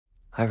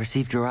I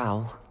received your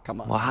owl. Come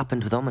on. What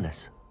happened with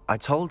Ominous? I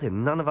told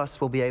him none of us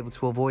will be able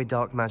to avoid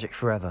dark magic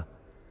forever.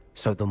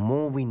 So the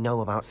more we know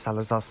about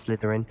Salazar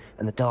Slytherin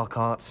and the dark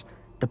arts,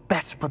 the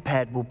better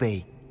prepared we'll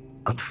be.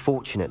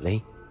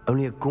 Unfortunately,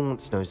 only a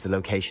Gaunt knows the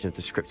location of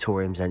the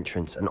Scriptorium's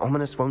entrance, and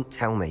Ominous won't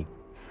tell me.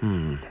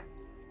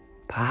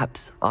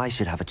 Perhaps I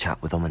should have a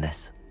chat with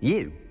Ominous.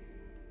 You?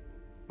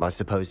 I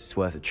suppose it's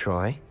worth a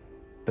try.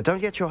 But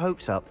don't get your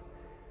hopes up.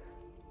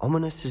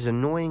 Ominous is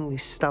annoyingly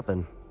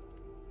stubborn.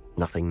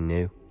 Nothing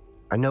new.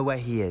 I know where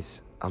he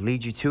is. I'll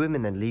lead you to him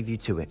and then leave you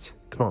to it.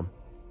 Come on.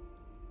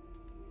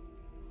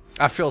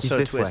 I feel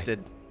so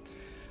twisted.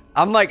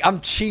 I'm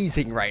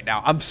cheesing right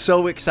now. I'm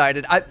so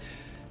excited.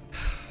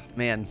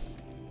 Man.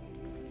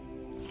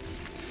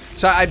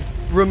 So I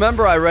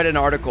remember I read an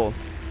article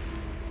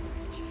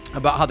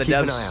about how the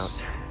devs... Keep an eye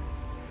out.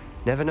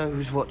 Never know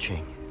who's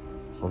watching.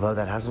 Although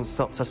that hasn't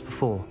stopped us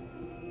before.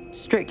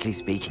 Strictly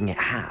speaking, it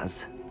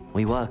has.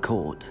 We were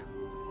caught.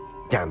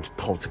 Damned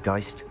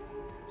poltergeist.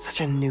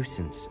 Such a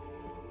nuisance.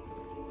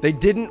 They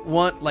didn't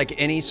want,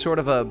 like, any sort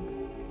of a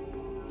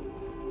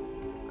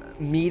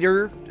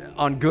meter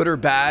on good or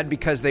bad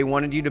because they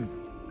wanted you to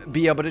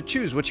be able to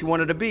choose what you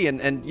wanted to be.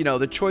 And you know,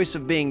 the choice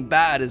of being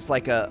bad is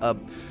like a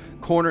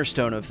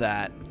cornerstone of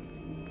that.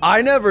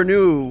 I never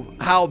knew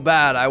how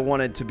bad I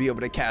wanted to be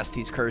able to cast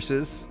these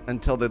curses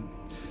until the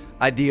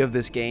idea of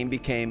this game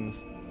became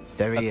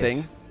a thing.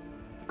 Is.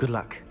 Good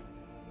luck.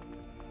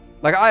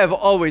 Like, I have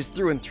always,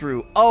 through and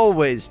through,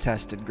 always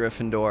tested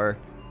Gryffindor.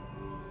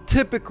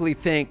 Typically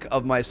think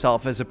of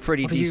myself as a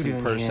pretty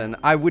decent person.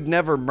 I would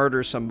never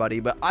murder somebody,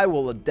 but I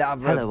will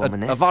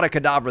Avada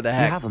Kedavra the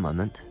heck you have a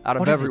moment? out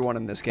of everyone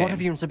in this game. What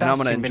have you and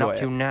Sebastian been up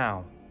to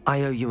now?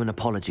 I owe you an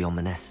apology,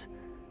 Ominous.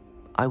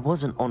 I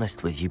wasn't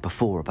honest with you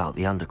before about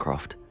the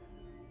Undercroft.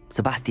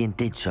 Sebastian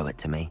did show it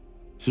to me.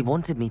 He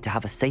wanted me to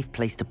have a safe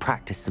place to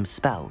practice some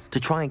spells,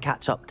 to try and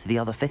catch up to the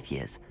other 5th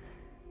years.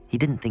 He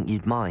didn't think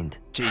you'd mind.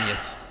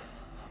 Genius.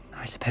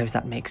 I suppose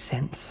that makes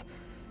sense.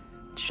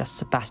 It's just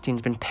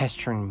Sebastian's been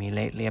pestering me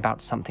lately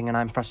about something and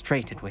I'm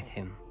frustrated with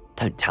him.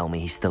 Don't tell me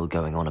he's still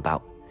going on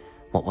about,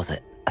 what was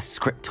it, a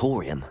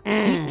scriptorium?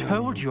 He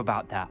told you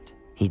about that?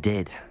 He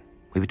did.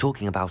 We were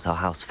talking about our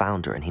house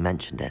founder and he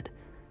mentioned it.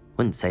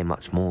 Wouldn't say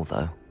much more,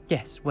 though.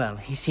 Yes, well,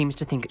 he seems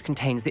to think it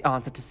contains the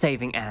answer to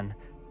saving Anne.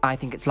 I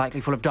think it's likely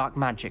full of dark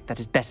magic that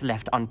is better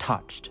left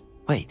untouched.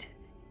 Wait,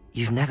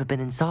 you've never been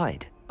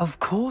inside? Of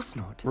course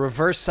not.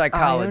 Reverse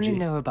psychology. I only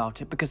know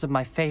about it because of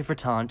my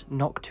favorite aunt,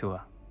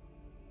 Noctua.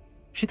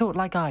 She thought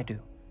like I do.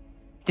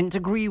 Didn't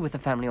agree with the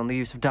family on the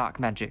use of dark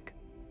magic.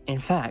 In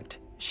fact,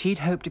 she'd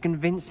hoped to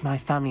convince my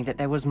family that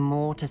there was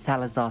more to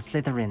Salazar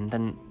Slytherin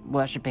than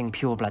worshipping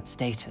pureblood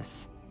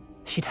status.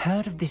 She'd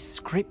heard of this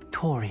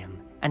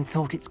scriptorium and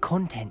thought its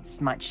contents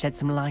might shed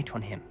some light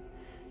on him.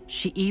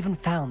 She even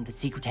found the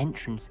secret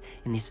entrance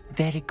in this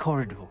very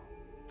corridor.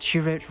 She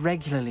wrote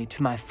regularly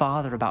to my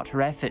father about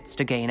her efforts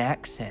to gain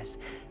access,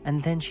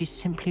 and then she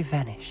simply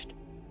vanished.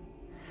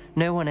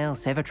 No one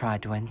else ever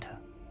tried to enter.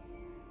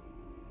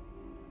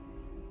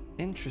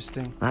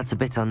 Interesting. That's a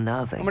bit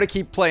unnerving. I'm gonna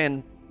keep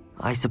playing.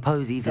 I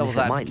suppose even if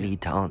it might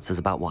lead to answers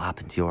about what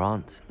happened to your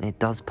aunt, it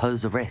does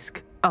pose a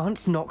risk. Aunt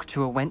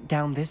Noctua went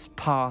down this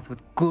path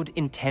with good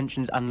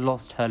intentions and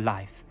lost her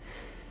life.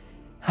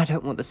 I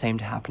don't want the same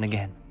to happen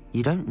again.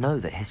 You don't know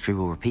that history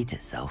will repeat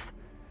itself.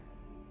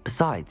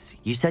 Besides,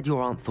 you said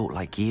your aunt thought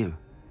like you.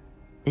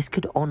 This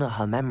could honor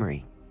her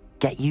memory,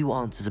 get you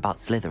answers about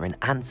Slytherin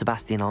and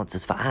Sebastian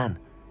answers for Anne.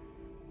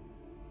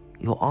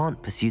 Your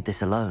aunt pursued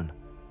this alone.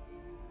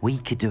 We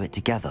could do it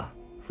together.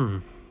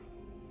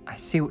 I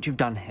see what you've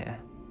done here,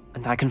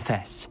 and I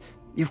confess,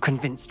 you've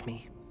convinced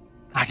me.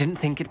 I didn't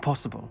think it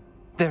possible.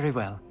 Very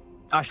well.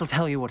 I shall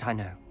tell you what I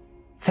know.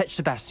 Fetch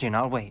Sebastian,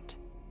 I'll wait.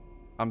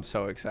 I'm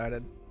so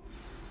excited.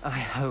 I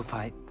hope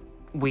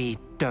we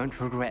don't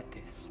regret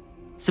this.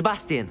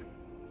 Sebastian,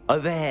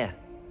 over here.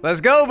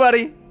 Let's go,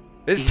 buddy.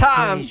 It's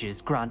time. These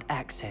braziers grant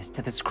access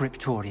to the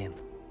scriptorium.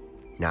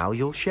 Now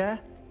you'll share?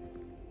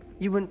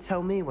 You wouldn't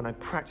tell me when I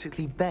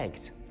practically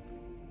begged.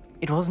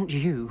 It wasn't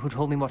you who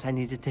told me what I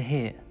needed to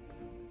hear.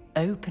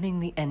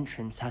 Opening the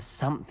entrance has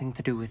something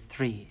to do with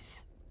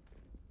 3s.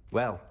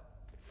 Well,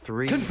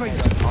 3 heads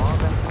are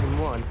better than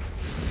 1.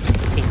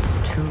 It's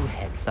 2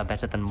 heads are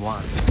better than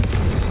 1.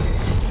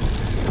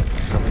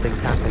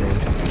 Something's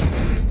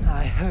happening.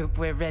 I hope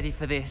we're ready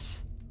for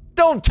this.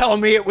 Don't tell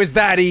me it was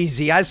that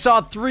easy. I saw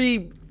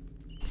 3.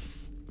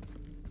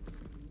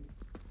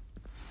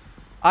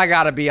 I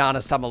gotta be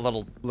honest, I'm a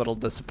little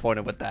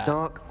disappointed with that.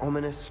 Dark,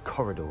 ominous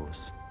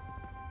corridors.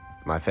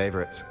 My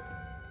favorite.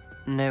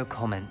 No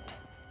comment.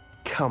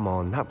 Come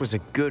on, that was a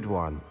good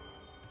one.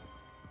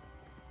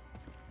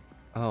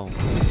 Oh.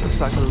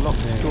 Looks like a locked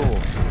door.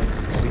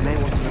 We may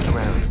want to look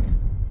around.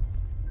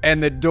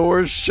 And the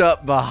door's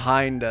shut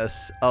behind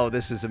us. Oh,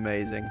 this is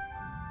amazing.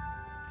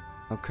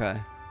 Okay.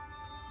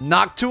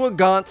 Noctua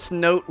Gaunt's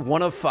note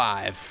 1 of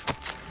 5.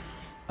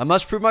 I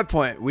must prove my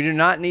point. We do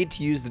not need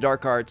to use the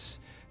dark arts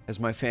as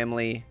my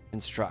family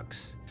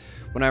instructs.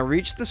 When I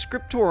reach the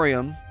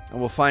scriptorium, and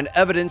we'll find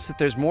evidence that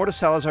there's more to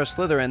Salazar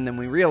Slytherin than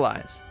we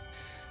realize.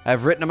 I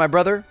have written to my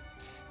brother.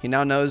 He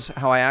now knows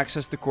how I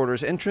access the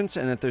corridor's entrance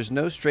and that there's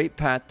no straight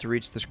path to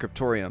reach the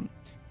scriptorium.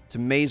 It's a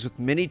maze with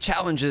many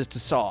challenges to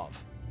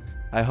solve.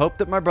 I hope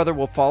that my brother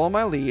will follow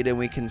my lead and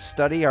we can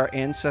study our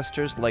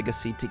ancestors'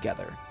 legacy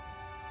together.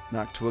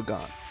 Noctua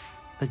Gaunt.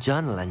 A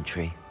journal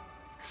entry,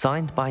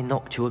 signed by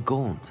Noctua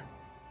Gaunt.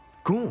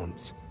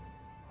 Gaunt?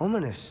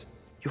 Ominous.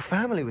 Your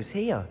family was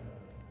here.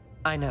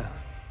 I know.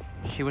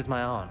 She was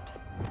my aunt.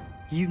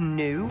 You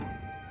knew?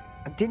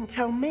 And didn't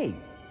tell me?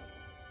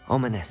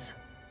 Ominous.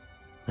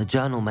 The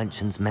journal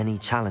mentions many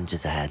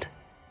challenges ahead.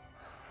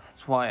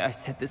 That's why I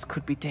said this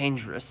could be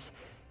dangerous.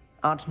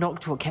 Aunt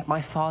Noctua kept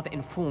my father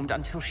informed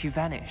until she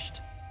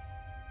vanished.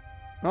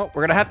 Well,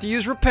 we're gonna have to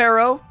use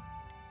Reparo.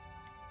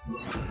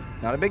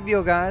 Not a big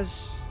deal,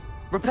 guys.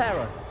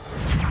 Reparo!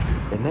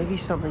 There may be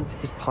something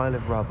to this pile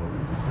of rubble.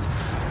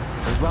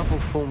 The rubble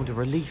formed a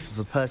relief of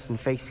a person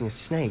facing a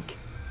snake.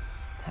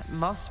 That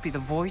must be the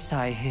voice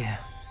I hear.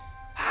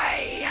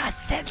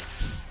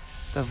 Hyacinth!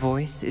 The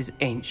voice is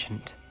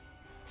ancient,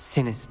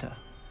 sinister.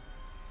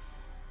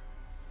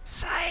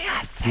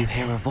 You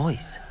hear a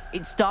voice?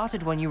 It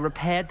started when you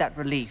repaired that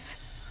relief.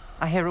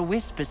 I hear a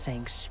whisper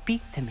saying,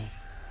 "Speak to me."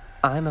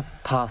 I'm a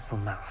parcel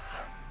mouth.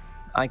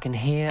 I can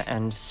hear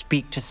and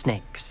speak to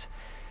snakes.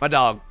 My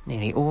dog.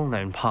 Nearly all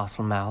known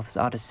parcel mouths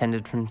are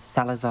descended from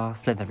Salazar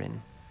Slytherin.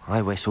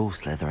 I wish all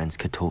Slytherins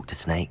could talk to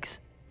snakes.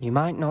 You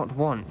might not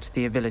want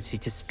the ability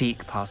to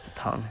speak past the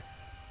tongue.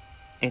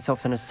 It's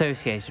often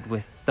associated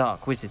with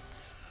dark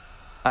wizards.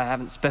 I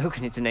haven't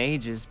spoken it in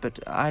ages, but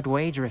I'd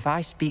wager if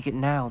I speak it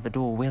now, the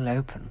door will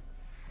open.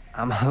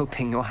 I'm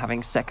hoping you're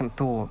having second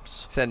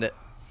thoughts. Send it.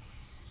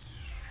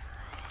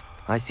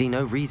 I see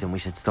no reason we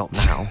should stop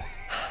now.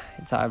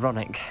 It's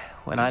ironic.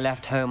 When I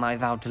left home, I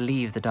vowed to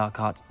leave the dark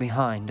arts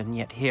behind, and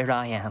yet here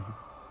I am.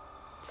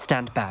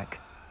 Stand back.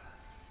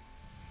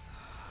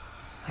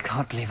 I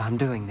can't believe I'm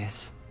doing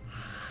this.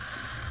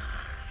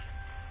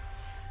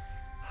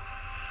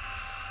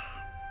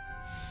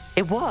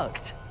 It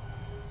worked!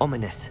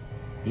 Ominous.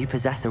 You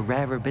possess a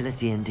rare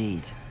ability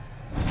indeed.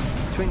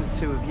 Between the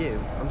two of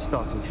you, I'm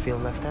starting to feel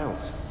left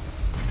out.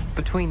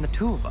 Between the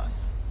two of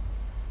us?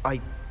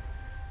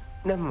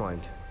 Never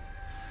mind.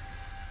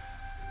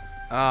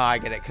 Oh, I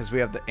get it, because we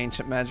have the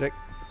ancient magic.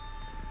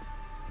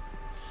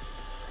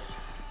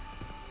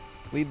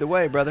 Lead the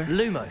way, brother.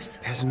 Lumos.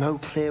 There's no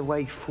clear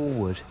way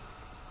forward.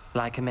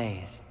 Like a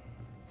maze.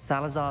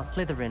 Salazar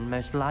Slytherin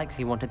most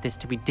likely wanted this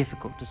to be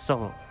difficult to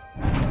solve.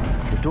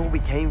 The door we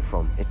came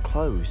from, it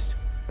closed.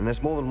 And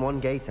there's more than one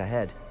gate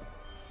ahead.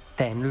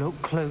 Then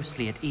look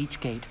closely at each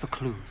gate for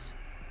clues.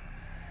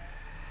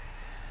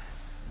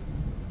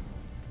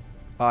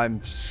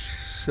 I'm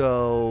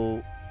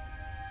so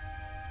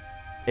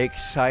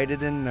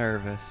excited and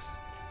nervous.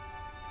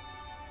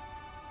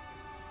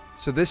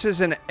 So this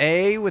is an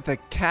A with a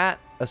cat,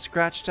 a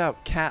scratched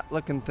out cat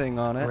looking thing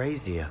on it.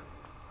 Brazier.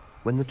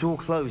 When the door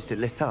closed, it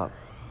lit up.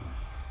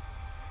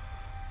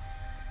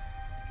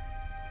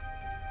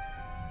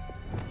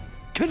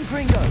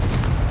 Confringo!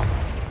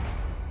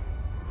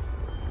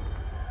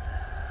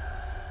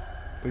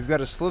 We've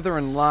got a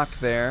Slytherin lock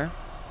there.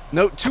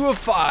 Note 2 of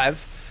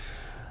 5.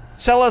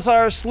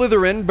 Salazar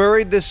Slytherin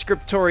buried this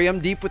scriptorium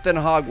deep within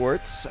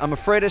Hogwarts. I'm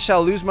afraid I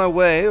shall lose my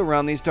way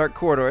around these dark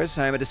corridors.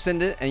 I am a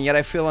descendant, and yet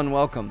I feel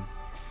unwelcome.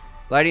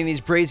 Lighting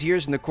these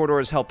braziers in the corridor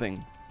is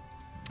helping.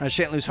 I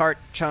shan't lose heart.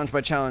 Challenge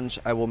by challenge,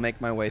 I will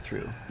make my way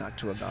through.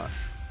 Noctua Gaunt.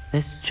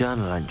 This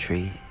journal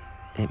entry,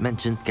 it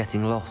mentions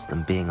getting lost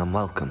and being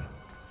unwelcome.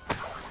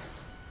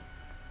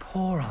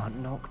 Poor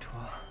Aunt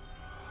Noctua.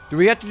 Do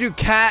we have to do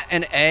cat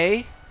and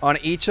A on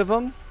each of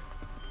them?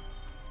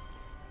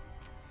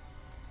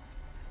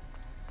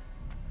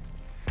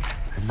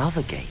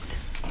 Another gate.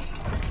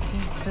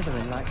 Seems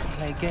Slytherin like to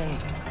play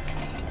games.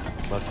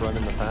 Must run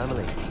in the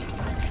family.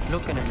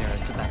 Look in a mirror,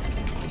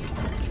 Sebastian.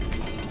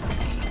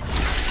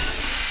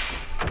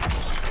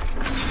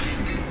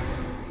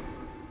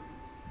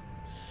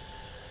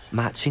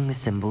 Matching the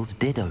symbols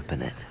did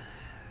open it.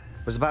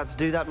 Was about to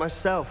do that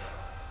myself,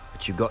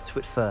 but you got to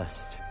it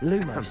first.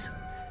 Lumos.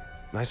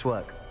 Nice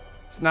work.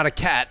 It's not a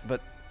cat,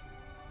 but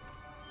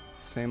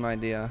same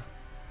idea.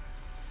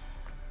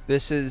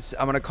 This is,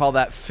 I'm going to call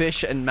that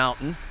Fish and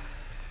Mountain.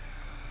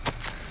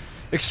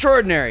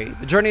 Extraordinary.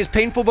 The journey is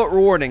painful but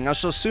rewarding. I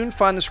shall soon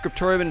find the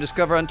scriptorium and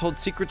discover untold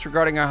secrets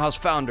regarding our house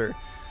founder.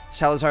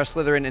 Salazar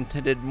Slytherin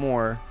intended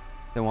more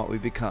than what we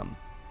become.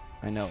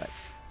 I know it.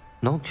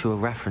 Noctua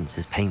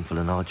references painful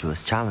and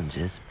arduous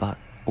challenges, but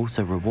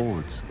also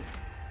rewards.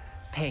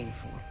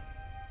 Painful.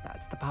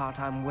 That's the part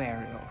I'm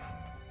wary of.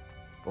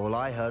 All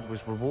I heard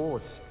was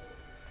rewards.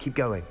 Keep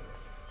going.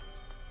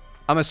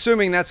 I'm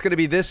assuming that's going to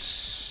be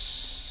this.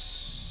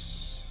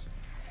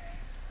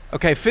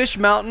 Okay, Fish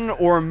Mountain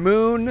or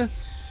Moon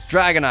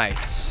Dragonite.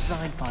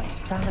 Designed by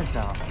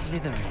Salazar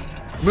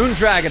Slytherin. Moon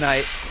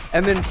Dragonite.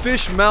 And then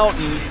Fish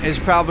Mountain is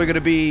probably going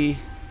to be...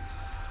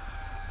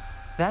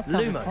 That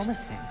sounded Lumos.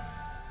 promising.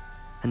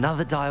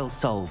 Another dial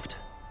solved.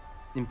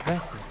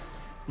 Impressive.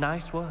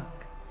 Nice work.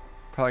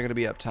 Probably gonna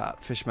be up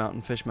top. Fish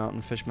mountain, fish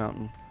mountain, fish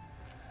mountain.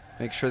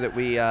 Make sure that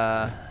we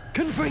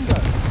Confringo!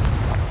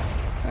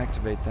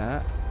 activate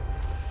that.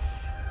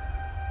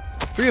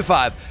 3 of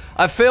 5.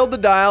 I failed the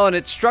dial and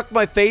it struck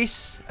my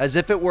face as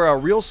if it were a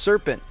real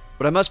serpent.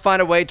 But I must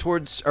find a way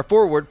towards or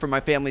forward for my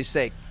family's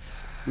sake.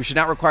 We should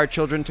not require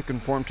children to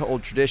conform to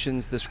old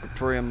traditions. The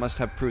scriptorium must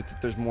have proof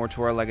that there's more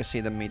to our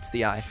legacy than meets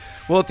the eye.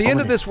 Well, at the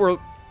end of this world...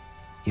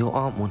 Your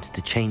aunt wanted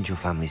to change your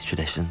family's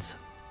traditions.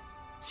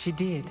 She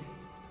did.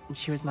 And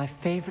she was my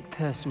favorite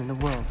person in the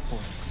world for it.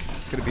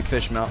 It's gonna be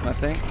Fish Mountain, I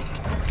think.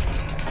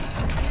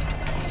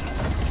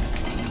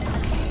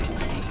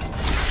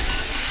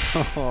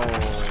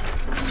 Oh.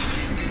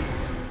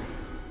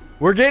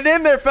 We're getting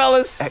in there,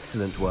 fellas!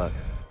 Excellent work.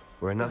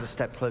 We're another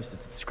step closer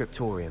to the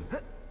scriptorium.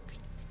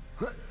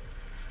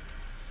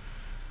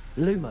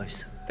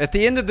 Lumos. At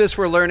the end of this,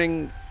 we're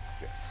learning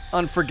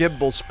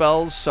unforgivable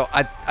spells, so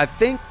I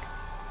think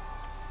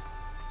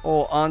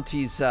old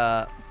Auntie's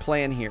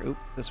plan here... Oop,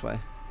 this way.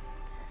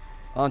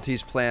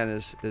 Auntie's plan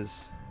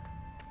is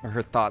or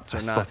her thoughts are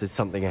I not... spotted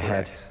something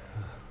ahead. correct.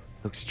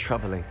 Looks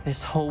troubling.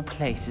 This whole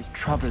place is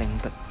troubling,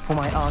 but for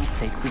my aunt's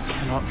sake, we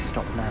cannot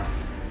stop now.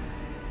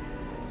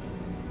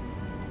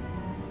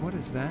 What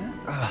is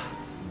that?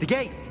 The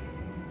gate!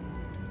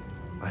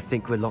 I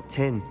think we're locked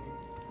in.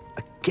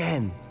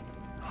 Again.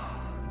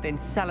 Then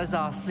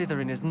Salazar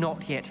Slytherin is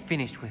not yet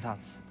finished with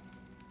us.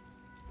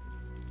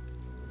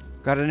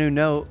 Got a new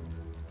note.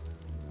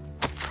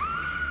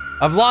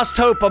 I've lost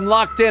hope. I'm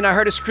locked in. I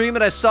heard a scream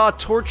and I saw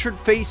tortured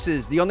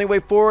faces. The only way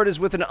forward is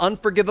with an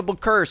unforgivable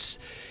curse.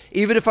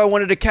 Even if I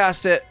wanted to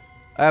cast it,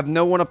 I have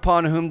no one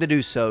upon whom to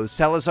do so.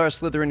 Salazar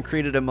Slytherin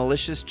created a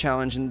malicious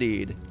challenge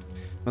indeed.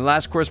 My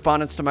last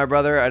correspondence to my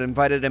brother, I'd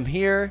invited him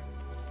here.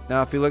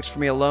 Now, if he looks for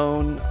me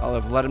alone, I'll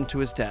have led him to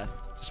his death.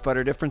 Despite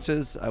our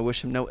differences, I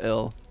wish him no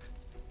ill.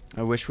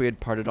 I wish we had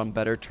parted on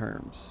better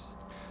terms.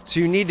 So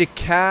you need to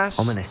cast...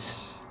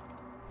 Ominous.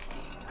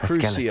 A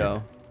Crucio.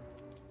 skeleton.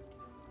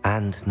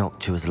 And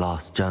Noctua's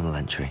last journal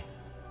entry.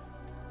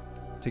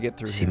 To get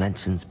through She here.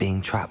 mentions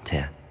being trapped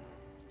here,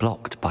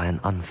 blocked by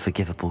an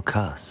unforgivable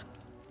curse.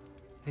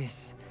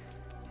 This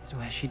is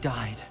where she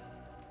died.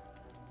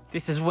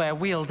 This is where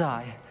we'll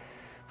die.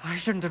 I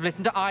shouldn't have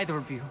listened to either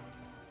of you.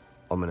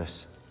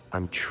 Ominous,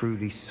 I'm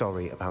truly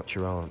sorry about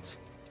your aunt.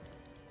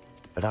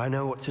 But I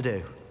know what to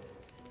do.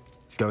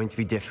 It's going to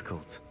be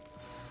difficult.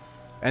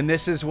 And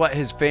this is what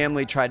his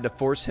family tried to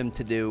force him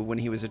to do when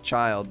he was a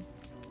child.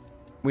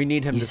 We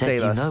need him You to said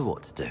save you us. know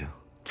what to do.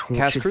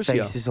 Cast Tortured Crucio.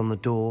 faces on the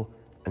door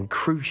and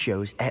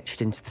Crucios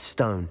etched into the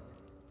stone.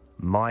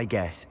 My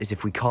guess is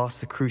if we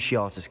cast the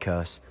Cruciatus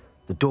curse,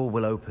 the door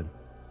will open.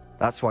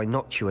 That's why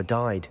Noctua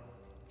died.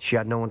 She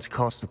had no one to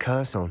cast the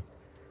curse on.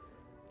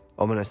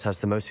 Ominous has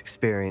the most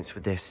experience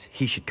with this.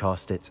 He should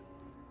cast it.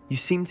 You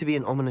seem to be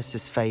in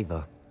Ominous's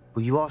favor.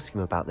 Will you ask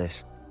him about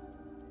this?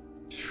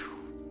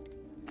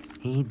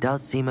 He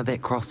does seem a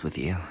bit cross with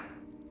you.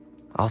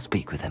 I'll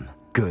speak with him.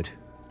 Good.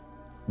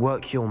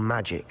 Work your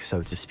magic,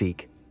 so to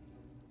speak.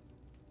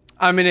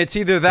 I mean, it's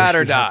either that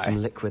Wish or we had die.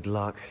 some liquid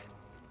luck.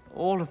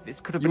 All of this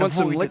could have You been want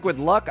some avoided. liquid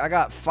luck? I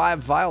got 5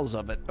 vials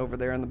of it over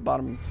there in the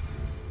bottom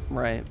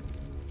right.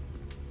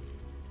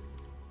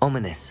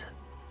 Ominous.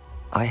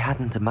 I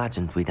hadn't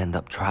imagined we'd end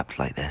up trapped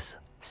like this.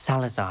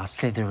 Salazar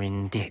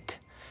Slytherin did.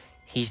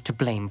 He's to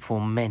blame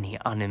for many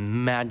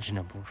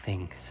unimaginable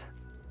things.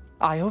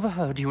 I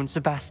overheard you and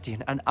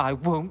Sebastian, and I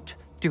won't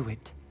do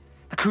it.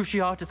 The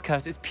Cruciatus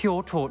curse is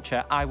pure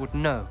torture, I would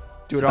know.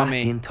 Do it on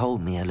me. Sebastian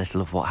told me a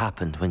little of what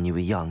happened when you were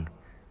young.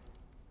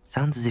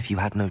 Sounds as if you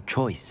had no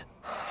choice.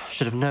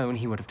 Should have known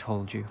he would have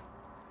told you.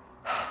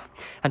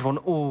 And one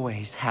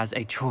always has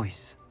a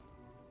choice.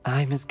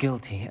 I'm as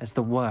guilty as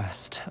the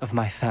worst of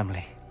my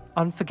family.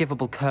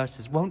 Unforgivable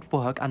curses won't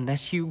work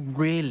unless you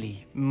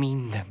really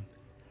mean them.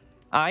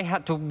 I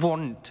had to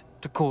want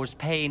to cause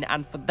pain,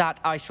 and for that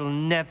I shall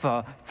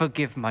never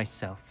forgive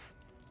myself.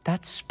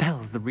 That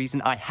spells the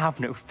reason I have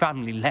no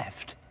family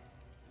left.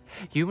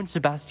 You and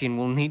Sebastian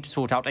will need to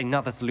sort out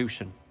another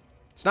solution.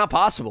 It's not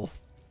possible.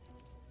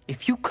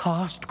 If you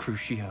cast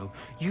Crucio,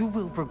 you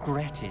will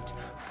regret it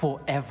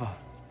forever.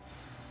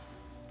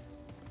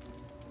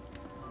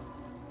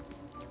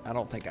 I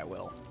don't think I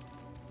will.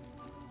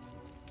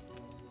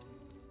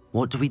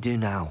 What do we do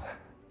now?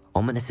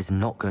 Ominous is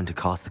not going to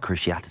cast the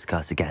Cruciatus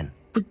curse again.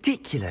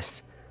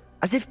 Ridiculous.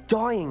 As if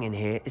dying in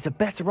here is a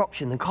better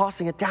option than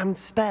casting a damned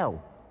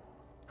spell.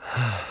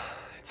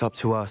 It's up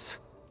to us.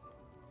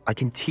 I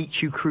can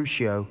teach you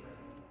Crucio,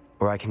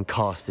 or I can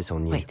cast it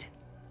on you. Wait,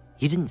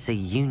 you didn't say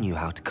you knew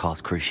how to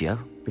cast Crucio?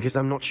 Because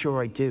I'm not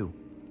sure I do.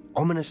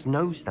 Ominous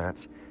knows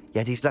that,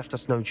 yet he's left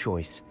us no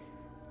choice.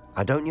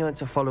 I don't yearn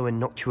to follow in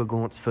Noctua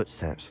Gaunt's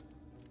footsteps.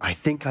 I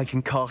think I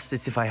can cast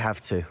it if I have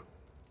to.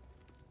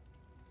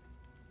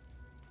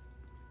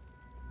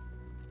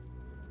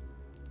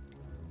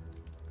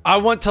 I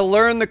want to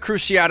learn the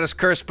Cruciatus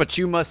curse, but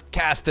you must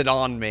cast it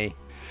on me.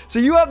 So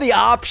you have the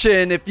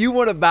option if you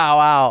want to bow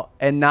out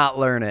and not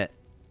learn it.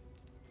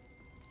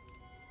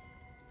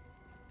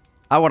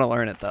 I want to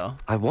learn it though.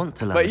 I want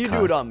to learn But the you curse,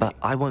 do it on me. but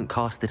I won't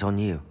cast it on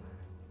you.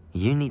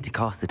 You need to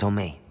cast it on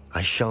me.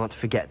 I shan't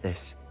forget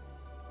this.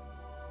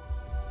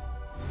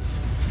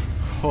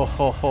 Ho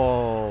ho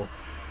ho.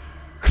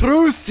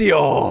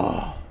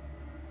 Crucio!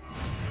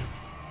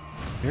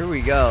 Here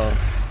we go.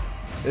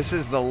 This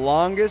is the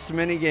longest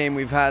minigame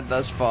we've had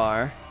thus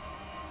far.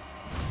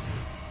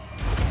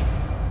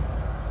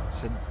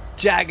 It's a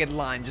jagged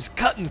line just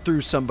cutting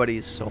through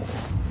somebody's soul.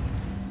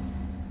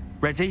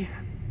 Ready?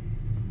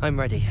 I'm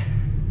ready.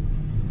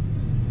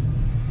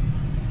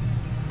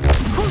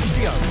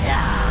 Crucio!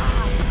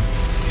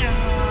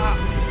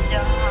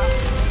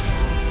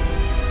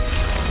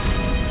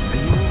 Are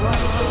you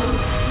alright?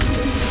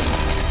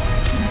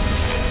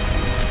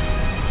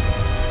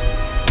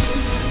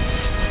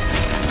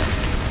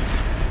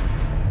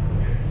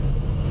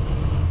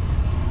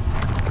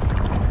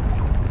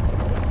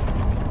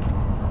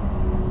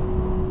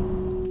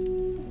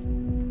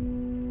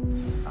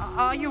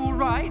 Are you all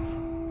right?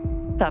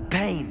 That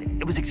pain,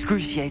 it was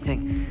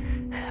excruciating.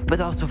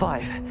 But I'll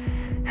survive.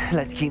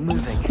 Let's keep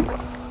moving.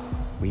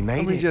 We made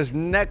Let me it. just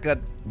neck a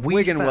We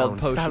Wiggenweld found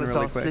potion Salazar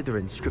really quick.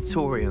 Slytherin's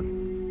scriptorium.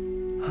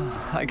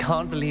 I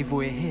can't believe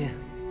we're here.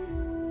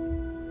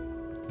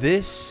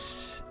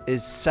 This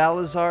is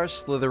Salazar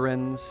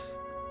Slytherin's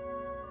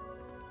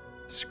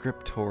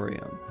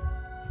scriptorium.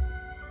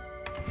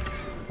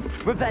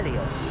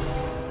 Revelio.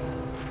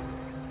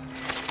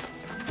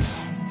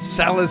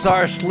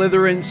 Salazar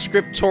Slytherin's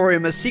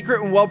scriptorium, a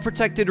secret and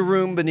well-protected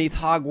room beneath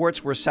Hogwarts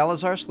where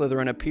Salazar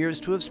Slytherin appears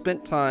to have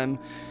spent time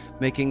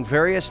making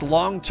various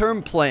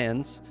long-term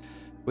plans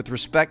with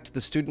respect to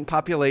the student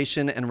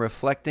population and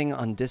reflecting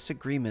on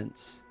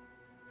disagreements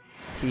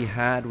he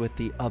had with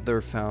the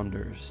other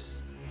founders.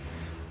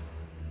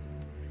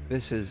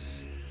 This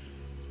is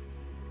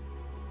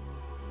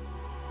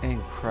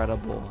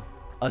incredible.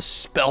 A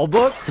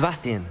spellbook?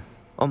 Sebastian,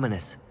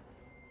 ominous.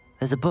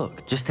 There's a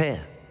book just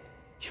here.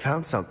 You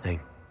found something.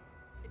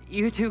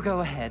 You two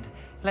go ahead.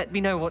 Let me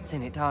know what's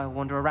in it. I'll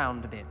wander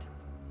around a bit.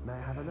 May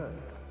I have a look?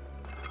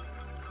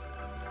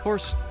 Of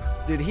course,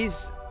 dude,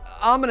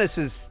 Ominous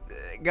has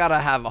gotta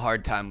have a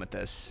hard time with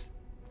this.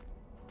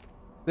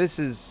 This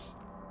is...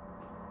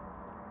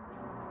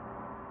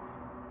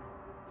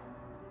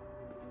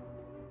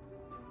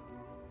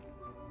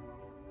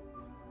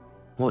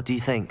 What do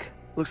you think?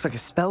 Looks like a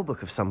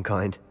spellbook of some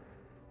kind.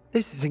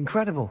 This is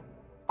incredible.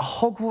 A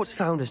Hogwarts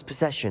founder's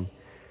possession.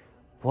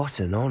 What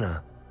an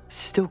honor.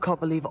 Still can't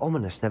believe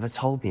Ominous never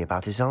told me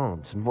about his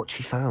aunt and what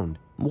she found.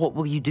 What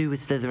will you do with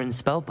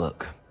Slytherin's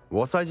spellbook?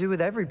 What I do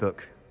with every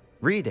book.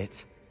 Read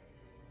it.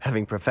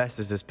 Having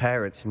professors as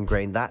parents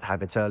ingrained that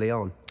habit early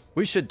on.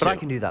 We should too. But I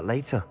can do that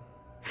later.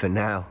 For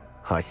now,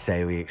 I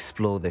say we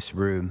explore this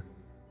room.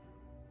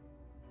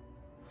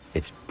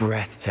 It's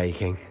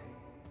breathtaking.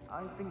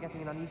 I've been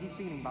getting an uneasy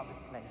feeling about this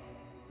place.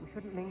 We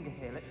shouldn't linger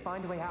here. Let's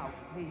find a way out,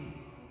 please.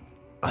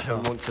 I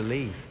don't want to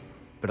leave,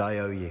 but I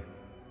owe you.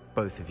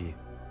 Both of you.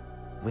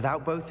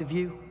 Without both of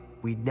you,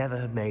 we'd never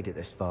have made it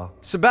this far.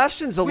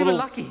 Sebastian's a We were little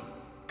lucky.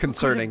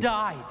 concerning. Could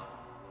have died.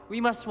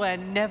 We must swear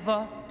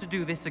never to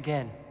do this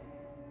again.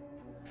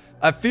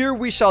 I fear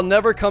we shall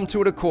never come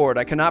to an accord.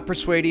 I cannot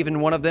persuade even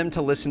one of them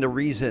to listen to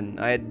reason.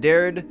 I had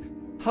dared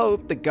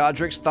hope that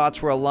Godric's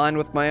thoughts were aligned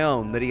with my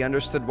own, that he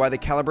understood why the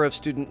caliber of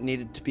student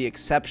needed to be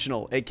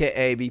exceptional,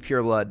 aka be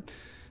pure blood.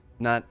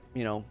 Not,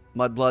 you know,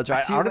 mudbloods.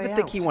 I don't even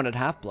think he wanted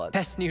half-bloods.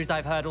 Best news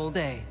I've heard all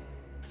day.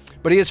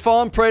 But he has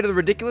fallen prey to the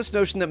ridiculous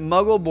notion that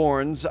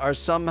Muggle-borns are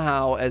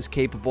somehow as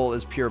capable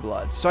as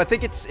purebloods. So I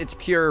think it's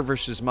pure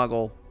versus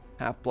Muggle.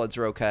 Half-bloods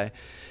are okay.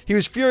 He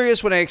was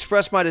furious when I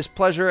expressed my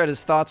displeasure at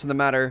his thoughts in the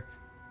matter,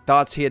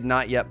 thoughts he had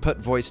not yet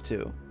put voice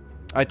to.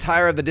 I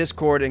tire of the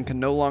discord and can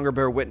no longer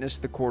bear witness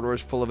to the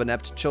corridors full of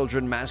inept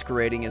children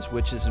masquerading as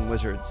witches and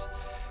wizards.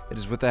 It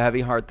is with a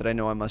heavy heart that I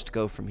know I must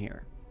go from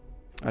here.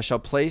 I shall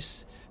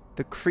place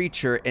the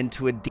creature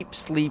into a deep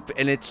sleep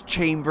in its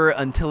chamber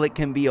until it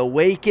can be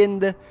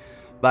awakened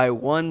by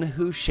one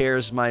who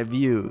shares my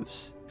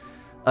views.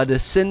 A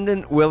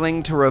descendant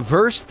willing to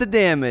reverse the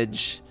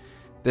damage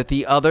that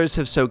the others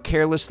have so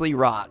carelessly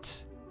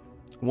wrought.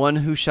 One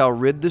who shall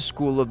rid the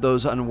school of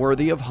those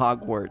unworthy of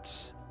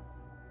Hogwarts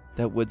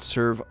that would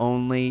serve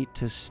only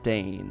to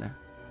stain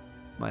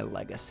my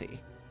legacy.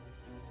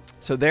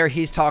 So there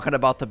he's talking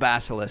about the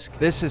basilisk.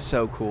 This is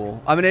so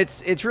cool. I mean,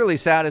 it's really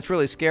sad. It's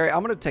really scary.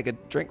 I'm going to take a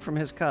drink from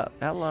his cup.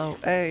 Hello.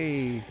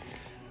 Hey.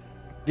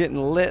 Getting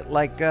lit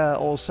like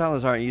old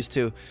Salazar used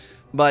to.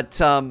 But,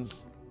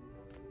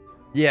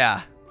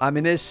 yeah. I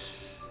mean,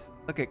 this...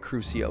 Look at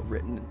Crucio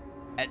written,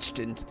 etched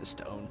into the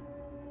stone.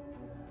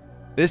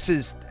 This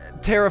is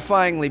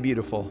terrifyingly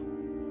beautiful.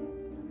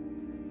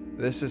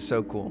 This is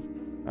so cool.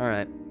 All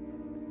right.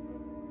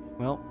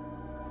 Well.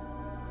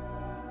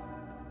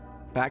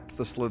 Back to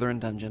the Slytherin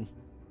dungeon.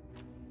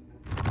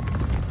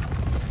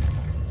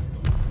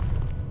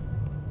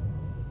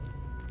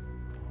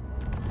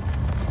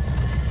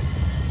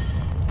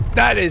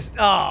 That is,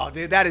 oh,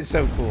 dude, that is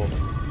so cool.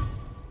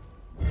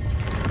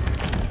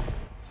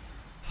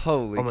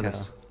 Holy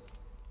Ominous. cow.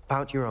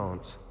 About your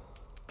aunt.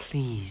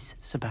 Please,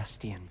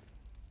 Sebastian.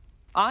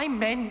 I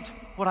meant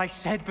what I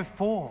said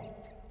before.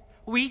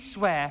 We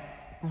swear,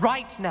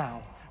 right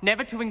now,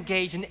 never to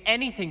engage in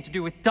anything to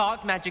do with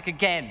dark magic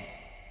again.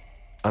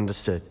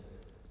 Understood.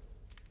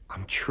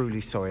 I'm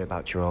truly sorry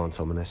about your aunt,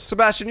 Ominous.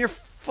 Sebastian, you're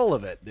full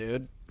of it,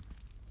 dude.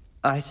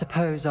 I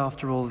suppose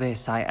after all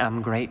this, I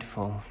am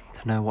grateful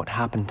to know what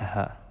happened to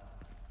her.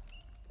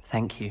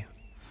 Thank you.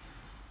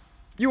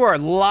 You are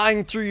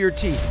lying through your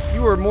teeth.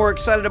 You are more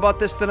excited about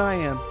this than I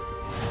am.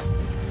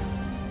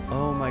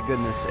 Oh my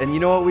goodness. And you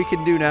know what we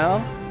can do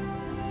now?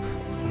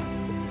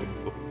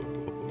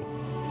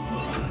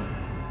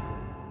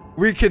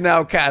 We can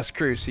now cast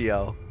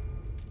Crucio.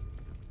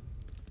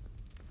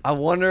 I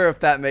wonder if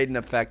that made an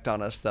effect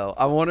on us, though.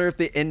 I wonder if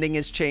the ending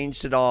has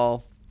changed at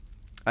all.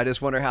 I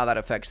just wonder how that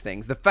affects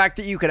things. The fact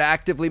that you could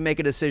actively make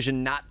a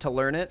decision not to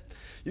learn it,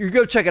 you can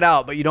go check it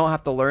out, but you don't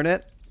have to learn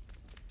it,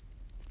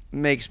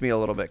 makes me a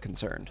little bit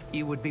concerned.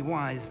 You would be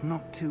wise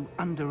not to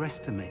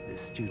underestimate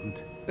this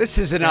student. This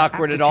isn't Their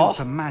awkward at aptitude all.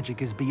 for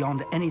magic is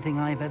beyond anything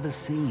I've ever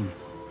seen,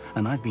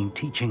 and I've been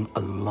teaching a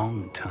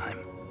long time.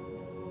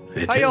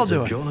 How y'all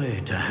doing? It is a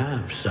joy to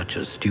have such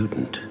a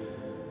student.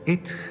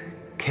 It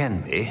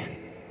can be.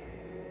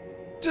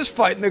 Just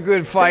fighting the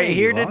good fight There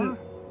here. you Didn't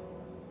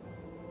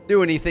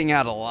do anything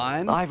out of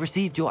line. I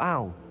received your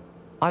owl.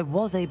 I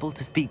was able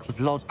to speak with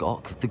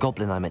Lodgok, the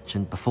goblin I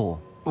mentioned before.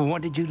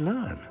 What did you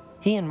learn?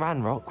 He and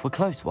Ranrock were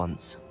close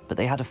once, but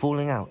they had a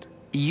falling out.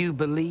 You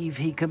believe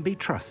he can be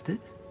trusted?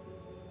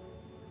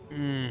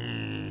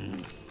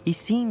 He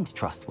seemed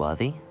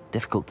trustworthy.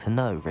 Difficult to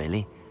know,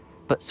 really.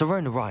 But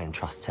Serona Ryan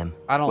trusts him.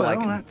 I don't like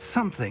Well, him. that's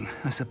something,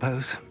 I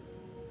suppose.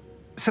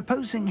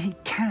 Supposing he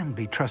can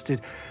be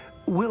trusted,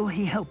 will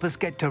he help us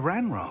get to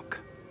Ranrock?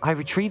 I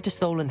retrieved a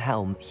stolen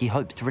helm. He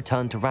hopes to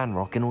return to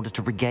Ranrock in order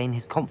to regain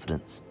his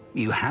confidence.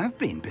 You have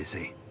been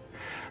busy.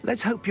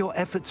 Let's hope your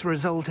efforts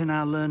result in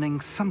our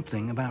learning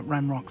something about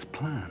Ranrock's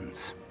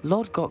plans.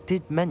 Lodgok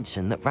did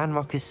mention that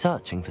Ranrock is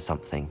searching for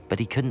something, but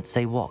he couldn't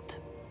say what.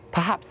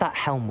 Perhaps that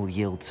helm will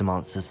yield some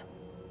answers.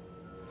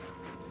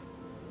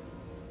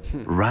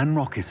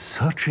 Ranrock is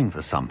searching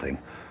for something.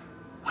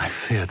 I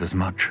feared as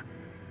much.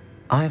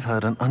 I've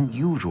heard an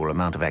unusual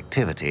amount of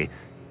activity,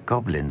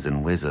 goblins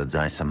and wizards,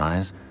 I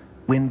surmise,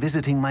 when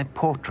visiting my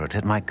portrait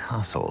at my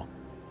castle.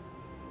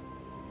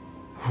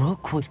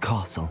 Rookwood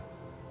Castle.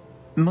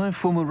 My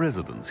former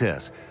residence,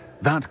 yes.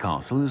 That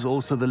castle is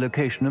also the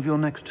location of your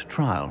next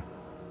trial.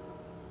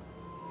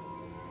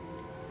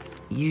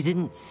 You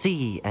didn't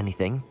see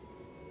anything?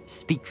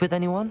 Speak with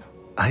anyone?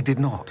 I did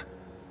not.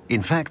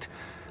 In fact,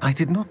 I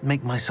did not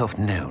make myself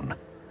known.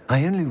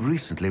 I only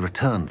recently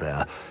returned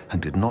there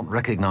and did not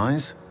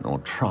recognize nor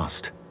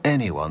trust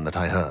anyone that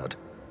I heard.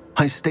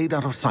 I stayed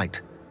out of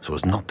sight so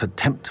as not to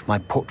tempt my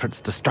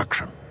portrait's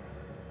destruction.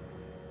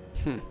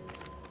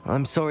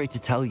 I'm sorry to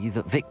tell you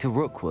that Victor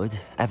Rookwood,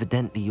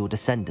 evidently your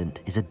descendant,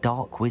 is a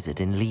dark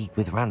wizard in league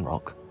with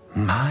Ranrock.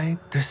 My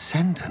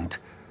descendant?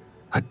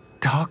 A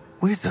dark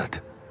wizard?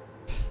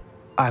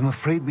 I'm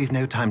afraid we've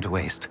no time to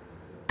waste.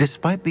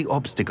 Despite the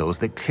obstacles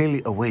that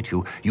clearly await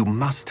you, you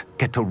must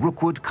get to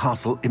Rookwood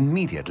Castle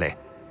immediately.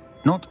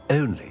 Not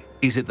only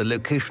is it the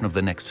location of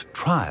the next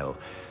trial,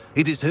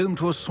 it is home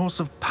to a source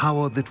of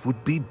power that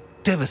would be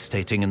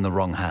devastating in the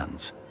wrong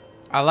hands.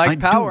 I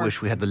power. do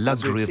wish we had the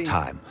as we've luxury of seen.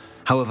 time.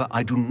 However,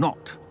 I do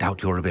not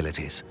doubt your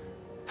abilities.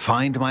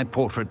 Find my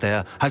portrait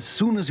there as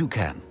soon as you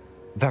can.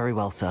 Very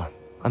well, sir.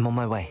 I'm on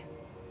my way.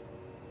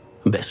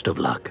 Best of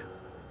luck.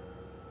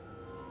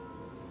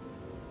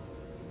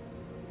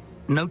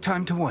 No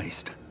time to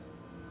waste.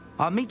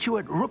 I'll meet you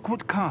at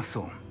Rookwood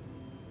Castle.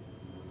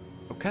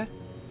 Okay.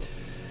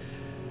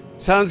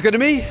 Sounds good to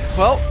me.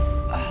 Well,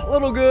 a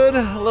little good,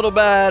 a little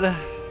bad, a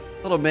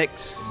little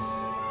mix.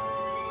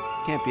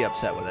 Can't be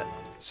upset with it.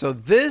 So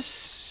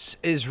this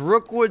is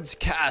Rookwood's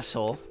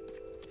Castle.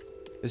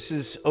 This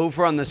is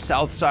over on the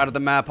south side of the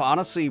map,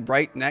 honestly,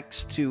 right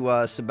next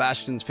to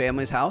Sebastian's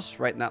family's house,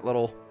 right in that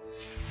little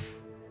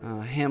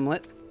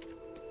hamlet.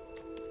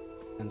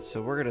 And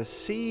so we're gonna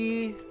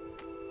see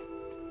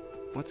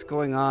what's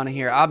going on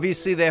here.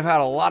 Obviously, they've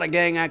had a lot of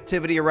gang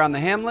activity around the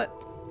hamlet.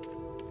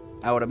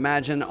 I would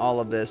imagine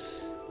all of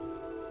this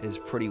is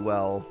pretty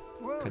well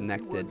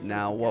connected.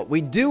 Now, what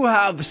we do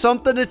have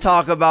something to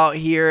talk about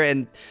here,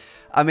 and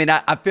I mean,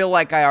 I feel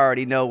like I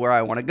already know where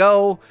I want to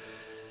go.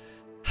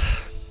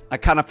 I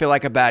kind of feel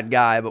like a bad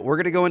guy, but we're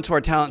going to go into our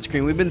talent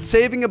screen. We've been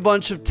saving a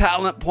bunch of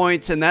talent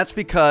points, and that's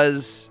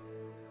because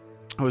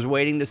I was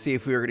waiting to see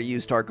if we were going to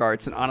use Dark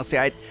Arts, and honestly,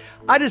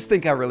 I just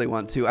think I really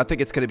want to. I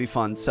think it's going to be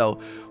fun. So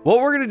what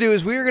we're going to do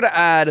is we're going to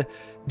add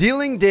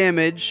dealing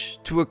damage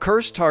to a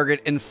cursed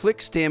target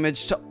inflicts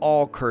damage to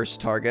all cursed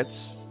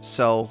targets.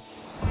 So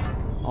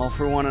all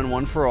for one and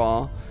one for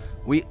all.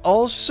 We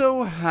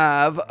also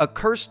have a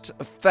cursed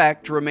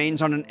effect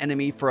remains on an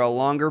enemy for a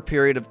longer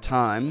period of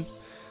time.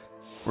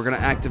 We're going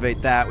to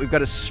activate that. We've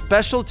got a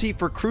specialty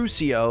for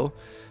Crucio.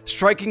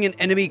 Striking an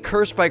enemy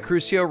cursed by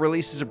Crucio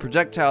releases a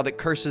projectile that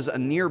curses a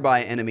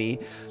nearby enemy.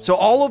 So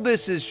all of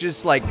this is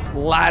just like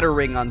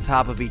laddering on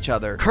top of each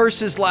other.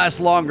 Curses last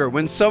longer.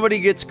 When somebody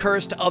gets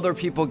cursed, other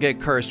people get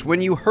cursed. When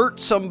you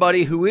hurt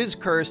somebody who is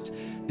cursed,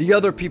 the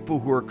other people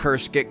who are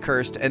cursed get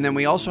cursed. And then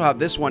we also have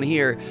this one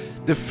here.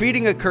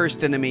 Defeating a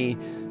cursed enemy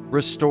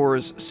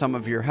restores some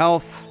of your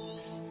health.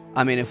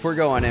 I mean, if we're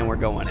going in, we're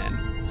going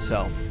in.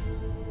 So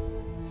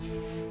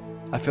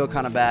I feel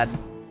kind of bad,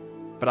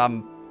 but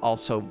I'm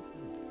also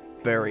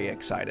very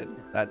excited.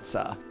 That's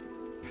a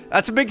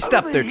big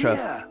step there, Trev.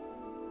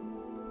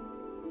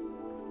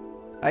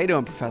 How you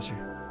doing, Professor?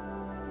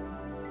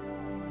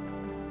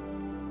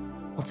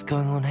 What's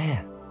going on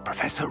here?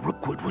 Professor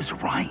Rookwood was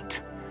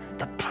right.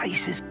 The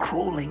place is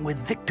crawling with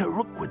Victor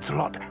Rookwood's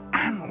lot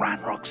and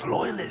Ranrock's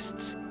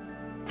loyalists.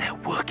 They're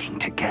working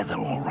together,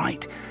 all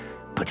right,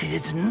 but it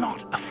is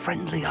not a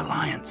friendly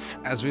alliance.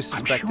 As we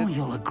suspected. I'm sure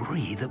you'll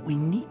agree that we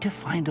need to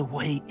find a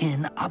way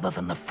in other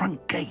than the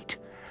front gate.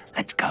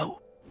 Let's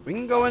go. We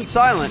can go in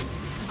silent.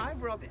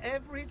 I've robbed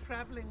every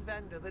traveling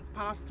vendor that's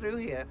passed through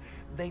here.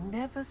 They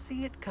never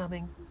see it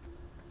coming.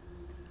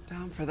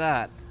 Down for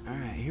that. All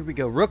right, here we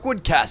go.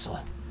 Rookwood Castle.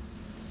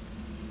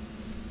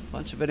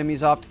 Bunch of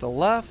enemies off to the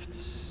left.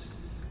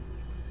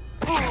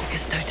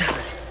 Tricus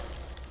totalis.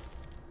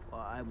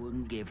 What I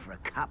wouldn't give for a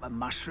cup of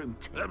mushroom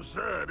tea.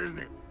 Absurd, isn't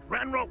it?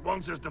 Ranrock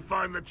wants us to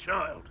find the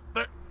child.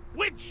 But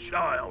which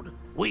child?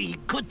 We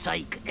could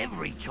take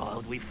every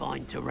child we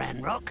find to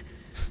Ranrock.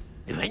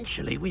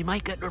 Eventually, we may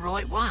get the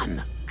right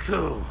one.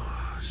 Cool.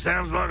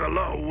 Sounds like a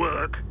lot of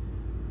work.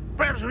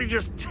 Perhaps we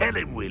just tell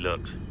him we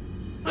looked.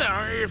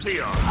 Well, if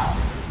he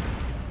asks.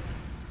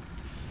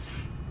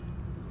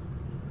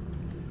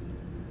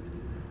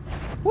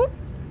 Whoop.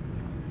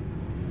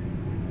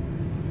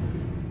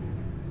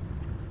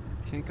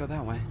 Can't go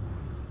that way.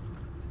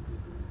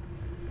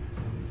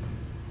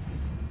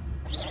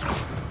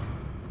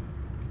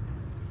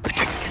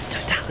 Tricus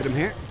totalis. Hit him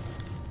here.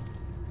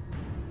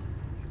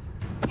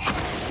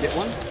 Get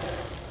one.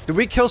 Did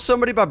we kill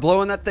somebody by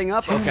blowing that thing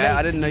up? Okay,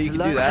 I didn't know you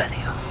could do that.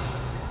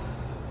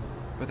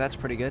 But that's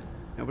pretty good.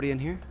 Nobody in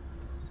here?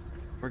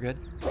 We're good.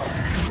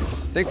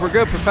 Think we're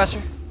good,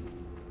 Professor.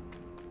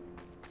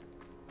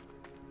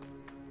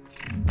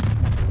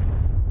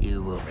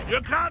 You will.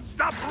 You can't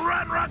stop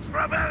Ranrock's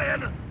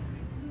rebellion!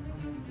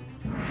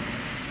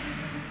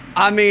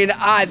 I mean,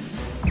 I'd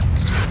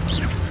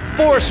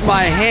force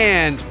my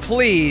hand,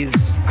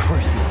 please.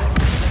 Crucible.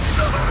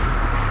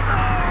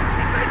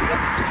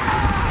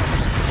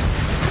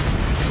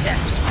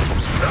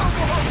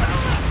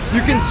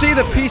 You can see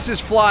the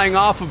pieces flying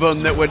off of him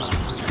that would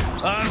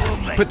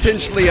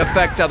potentially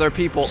affect other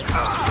people.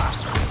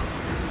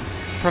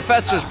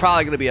 Professor's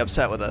probably going to be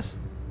upset with us.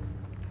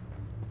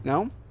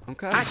 No?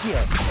 Okay. I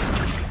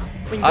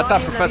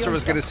thought Professor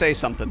was going to say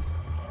something.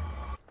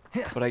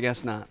 But I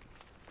guess not.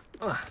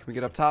 Can we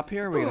get up top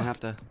here? We're going to have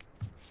to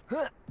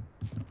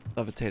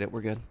levitate it.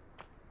 We're good.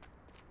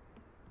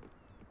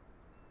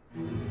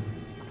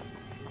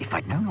 If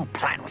I'd known your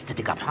plan was to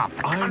dig up half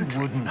the country.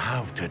 I wouldn't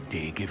have to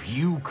dig if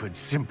you could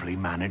simply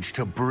manage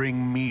to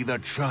bring me the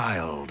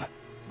child.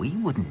 We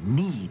wouldn't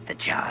need the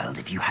child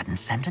if you hadn't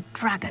sent a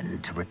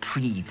dragon to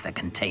retrieve the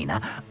container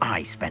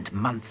I spent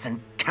months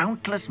and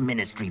countless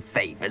ministry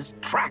favors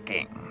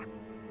tracking.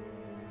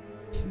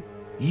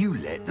 You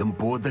let them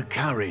board the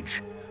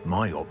carriage.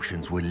 My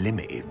options were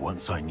limited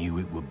once I knew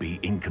it would be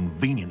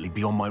inconveniently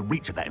beyond my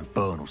reach at that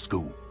infernal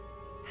school.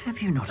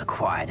 Have you not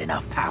acquired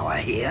enough power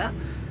here?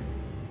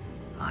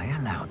 I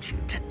allowed you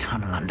to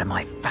tunnel under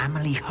my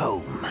family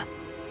home.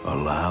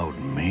 Allowed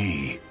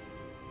me?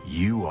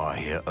 You are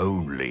here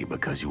only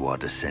because you are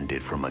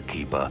descended from a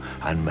keeper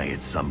and may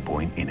at some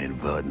point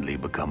inadvertently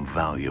become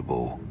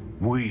valuable.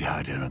 We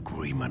had an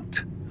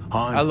agreement.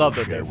 I love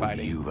will that they're share with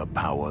fighting. you the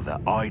power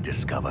that I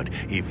discovered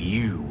if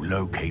you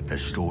locate the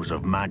stores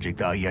of magic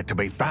that are yet to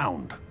be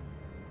found.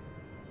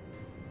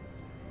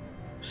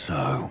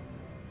 So,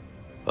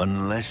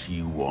 unless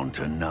you want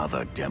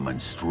another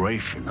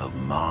demonstration of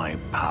my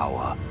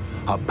power,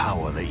 a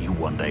power that you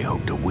one day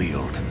hope to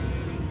wield,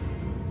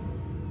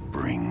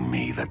 bring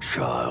me the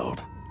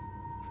child.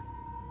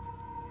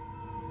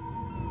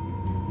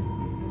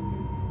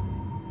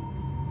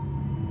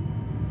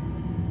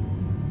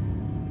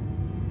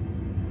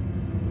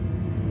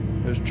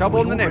 There's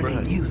trouble in the We already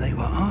neighborhood. knew they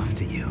were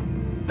after you,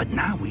 but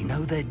now we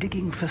know they're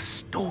digging for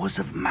stores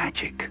of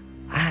magic.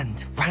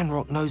 And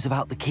Ranrock knows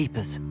about the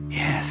Keepers.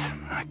 Yes,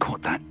 I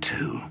caught that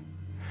too.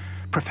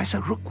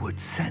 Professor Rookwood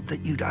said that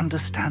you'd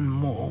understand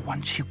more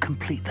once you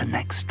complete the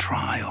next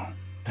trial.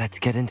 Let's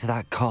get into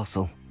that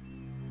castle.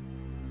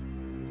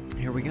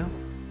 Here we go.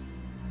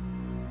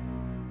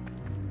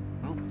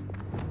 Oh.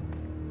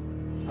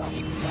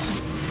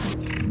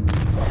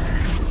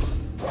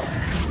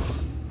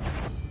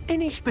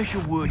 Any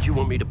special words you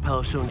want me to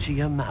pass on to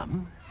your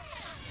mum?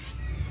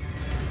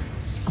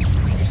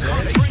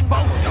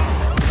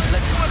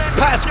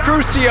 Pass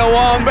Crucio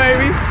on,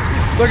 baby.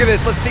 Look at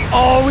this. Let's see.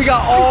 Oh, we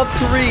got all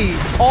three.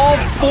 All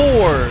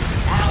four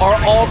are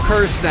all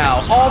cursed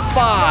now. All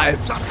five.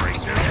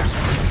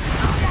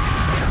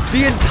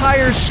 The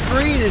entire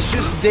screen is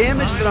just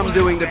damage that I'm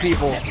doing to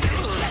people.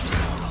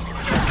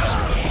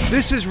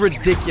 This is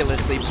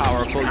ridiculously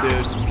powerful,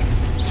 dude.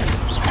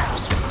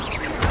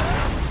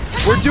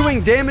 We're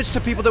doing damage to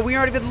people that we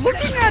aren't even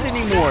looking at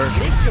anymore.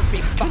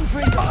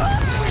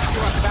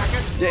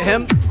 Get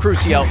him,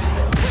 Crucio.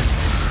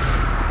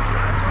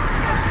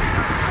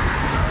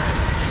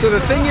 So the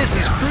thing is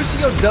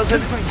Crucio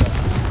doesn't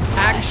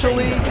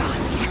actually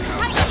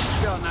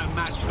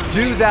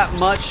do that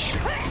much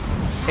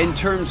in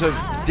terms of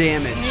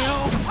damage.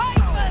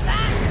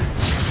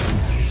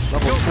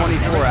 Level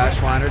 24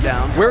 Ashwinder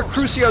down. Where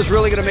Crucio's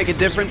really going to make a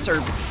difference,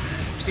 or,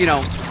 you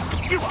know,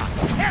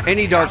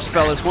 any dark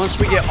spell, is once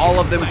we get all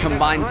of them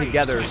combined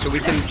together. So we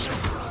can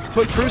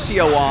put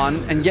Crucio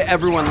on and get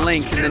everyone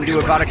linked and then do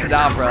Avada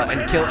Kedavra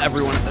and kill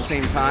everyone at the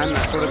same time,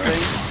 that sort of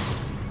thing.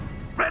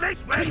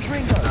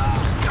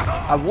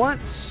 I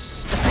want...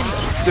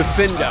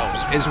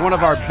 Defendo is one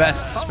of our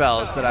best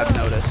spells that I've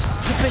noticed.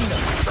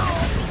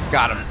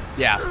 Got him.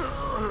 Yeah.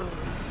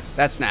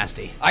 That's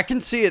nasty. I can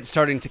see it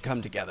starting to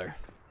come together.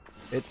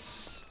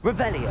 It's...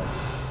 Revelio.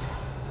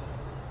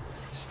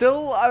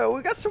 Still,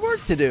 we got some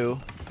work to do,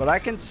 but I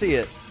can see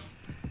it.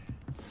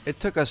 It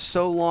took us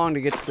so long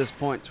to get to this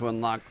point to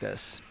unlock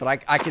this, but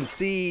I can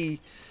see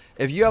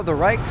if you have the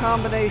right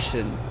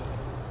combination,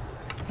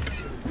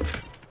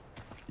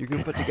 you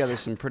can put together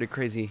some pretty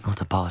crazy...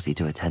 Not a party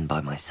to attend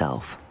by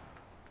myself.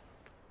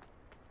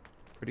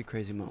 Pretty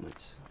crazy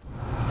moments.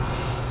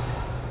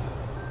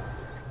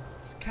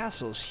 This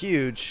castle's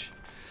huge.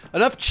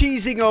 Enough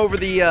cheesing over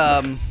the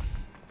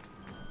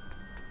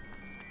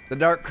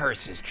dark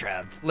curses,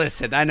 Trev.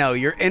 Listen, I know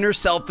your inner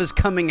self is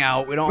coming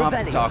out. We don't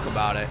have to talk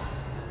about it.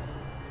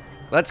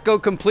 Let's go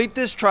complete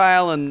this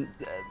trial and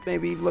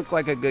maybe look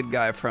like a good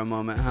guy for a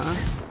moment, huh?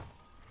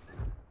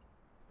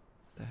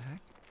 The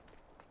heck?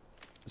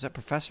 Is that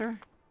Professor?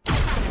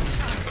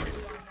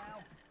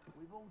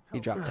 He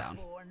dropped down.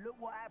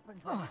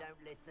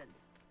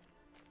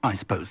 I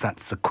suppose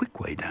that's the quick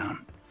way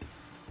down.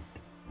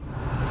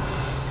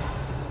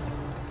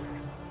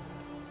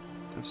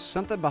 There's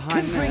something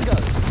behind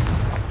this.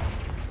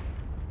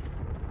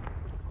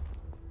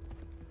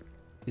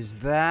 Is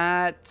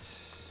that...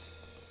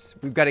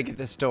 We've got to get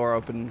this door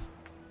open.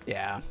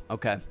 Yeah,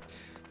 okay.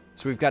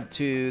 So we've got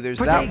to... There's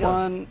that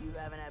one.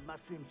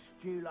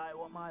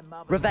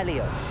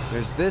 Revelio.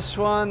 There's this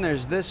one.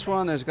 There's this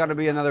one. There's got to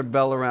be another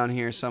bell around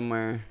here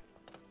somewhere.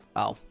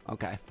 Oh,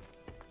 okay.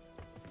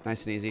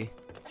 Nice and easy.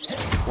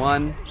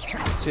 1,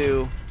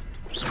 2,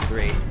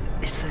 3.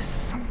 Is there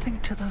something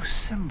to those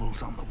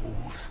symbols on the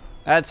walls?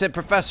 That's it,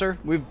 Professor.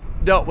 We've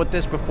dealt with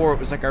this before. It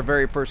was like our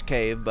very first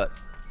cave, but...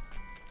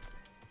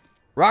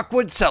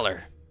 Rockwood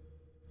Cellar.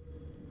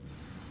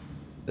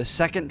 The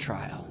second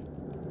trial.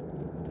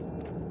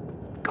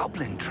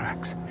 Goblin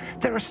tracks.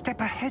 They're a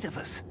step ahead of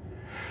us.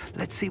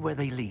 Let's see where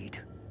they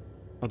lead.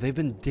 Oh, they've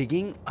been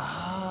digging?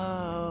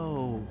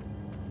 Oh.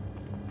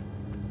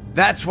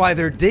 That's why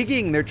they're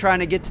digging. They're trying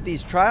to get to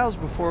these trials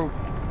before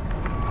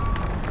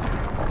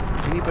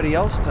anybody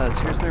else does.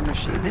 Here's their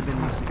machine. This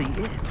must be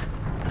it.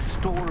 The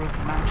store of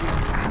magic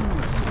and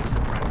the source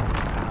of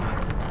Ranrock's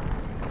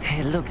power.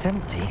 It looks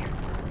empty.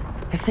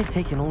 If they've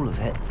taken all of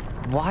it,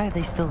 why are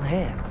they still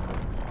here?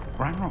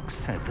 Ranrock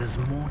said there's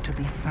more to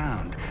be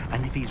found,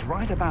 and if he's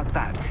right about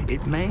that,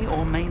 it may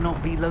or may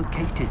not be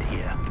located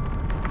here.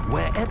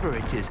 Wherever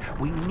it is,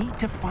 we need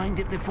to find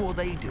it before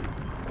they do.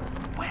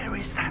 Where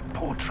is that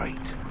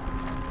portrait?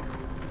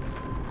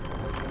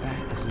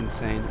 That is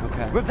insane.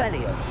 Okay.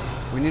 Revelio.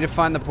 We need to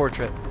find the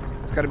portrait.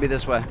 It's got to be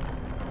this way.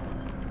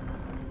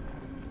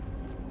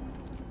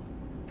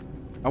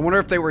 I wonder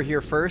if they were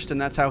here first and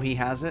that's how he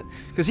has it.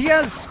 Because he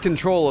has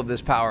control of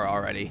this power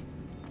already.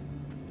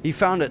 He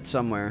found it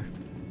somewhere.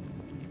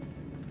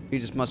 He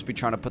just must be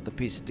trying to put the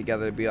pieces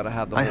together to be able to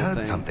have the whole thing. I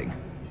heard something.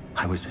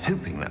 I was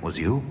hoping that was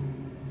you.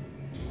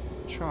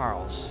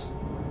 Charles.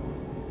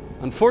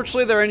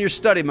 Unfortunately, they're in your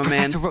study, my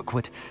man. Professor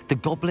Rookwood, the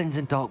goblins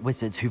and dark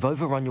wizards who've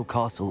overrun your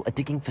castle are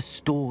digging for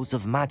stores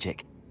of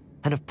magic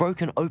and have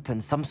broken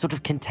open some sort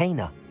of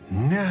container.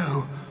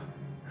 No.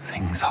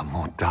 Things are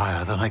more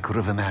dire than I could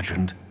have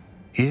imagined.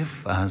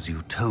 If, as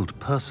you told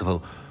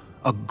Percival,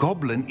 a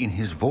goblin in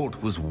his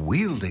vault was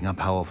wielding a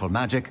powerful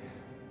magic,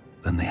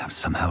 then they have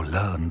somehow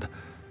learned.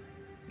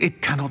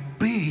 It cannot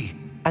be.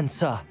 And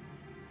sir,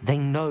 they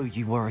know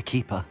you were a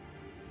keeper.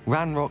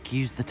 Ranrock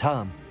used the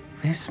term.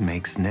 This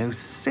makes no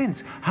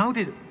sense. How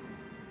did...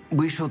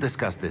 We shall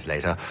discuss this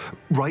later.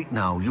 Right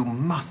now, you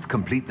must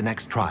complete the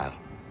next trial.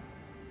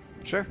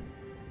 Sure.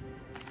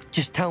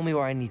 Just tell me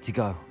where I need to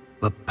go.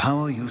 The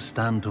power you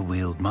stand to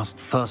wield must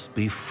first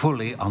be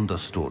fully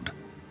understood.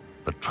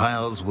 The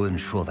trials will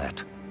ensure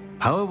that.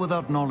 Power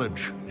without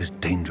knowledge is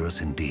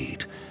dangerous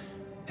indeed.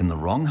 In the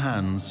wrong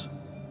hands,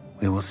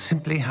 we will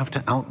simply have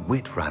to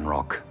outwit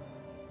Ranrock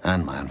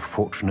and my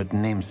unfortunate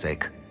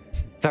namesake.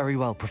 Very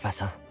well,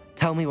 Professor.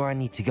 Tell me where I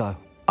need to go.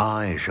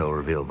 I shall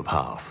reveal the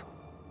path.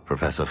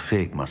 Professor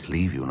Fig must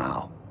leave you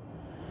now.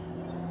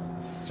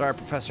 Sorry,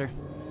 Professor.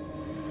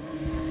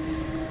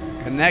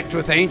 Connect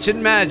with ancient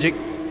magic.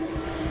 Here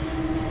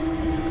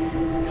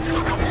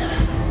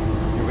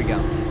we go.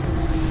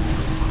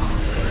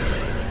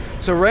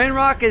 So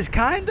Ranrock is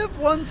kind of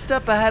one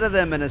step ahead of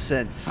them in a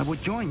sense. I would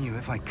join you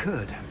if I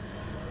could.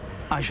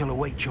 I shall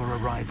await your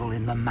arrival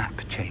in the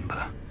map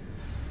chamber.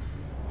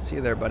 See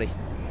you there, buddy.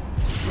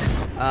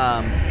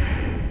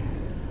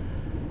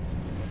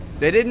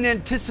 They didn't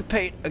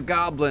anticipate a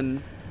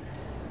goblin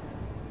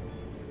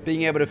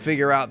being able to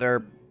figure out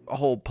their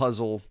whole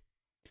puzzle.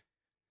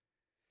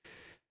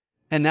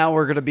 And now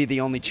we're going to be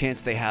the only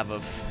chance they have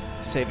of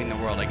saving the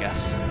world, I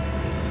guess.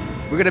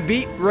 We're going to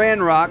beat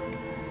Ranrock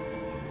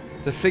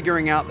to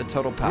figuring out the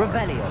total power.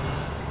 Revelio.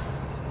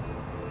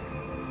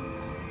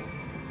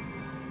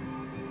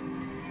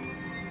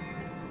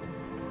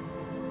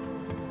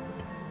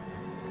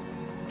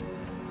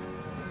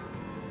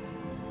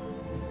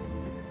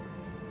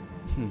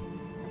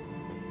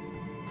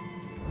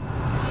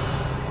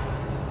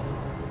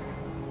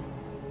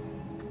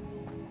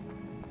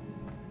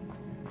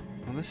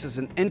 Well, this is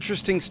an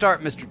interesting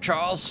start, Mr.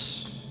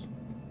 Charles.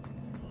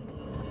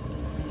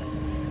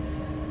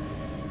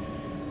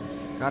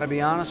 Gotta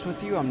be honest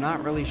with you, I'm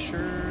not really sure.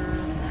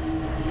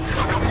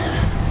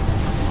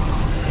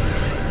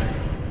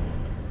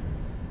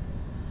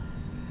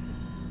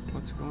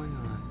 What's going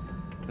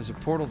on? There's a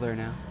portal there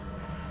now.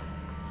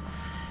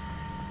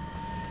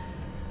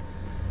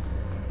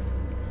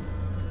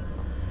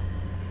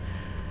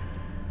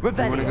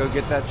 Revelio. You want to go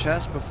get that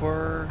chest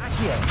before...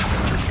 Accio.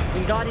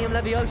 Wingardium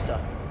Leviosa.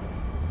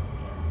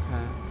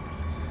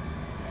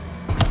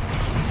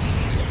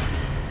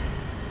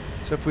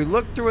 So if we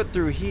look through it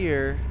through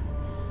here,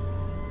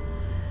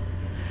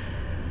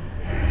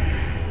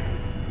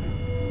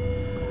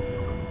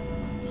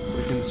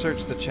 we can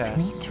search the I chest.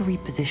 need to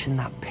reposition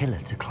that pillar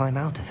to climb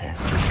out of here.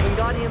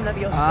 Wingardium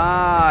Leviosa.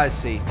 Ah, I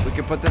see. We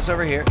can put this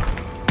over here.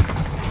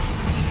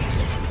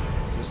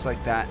 Just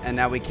like that. And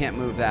now we can't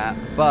move that,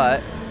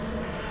 but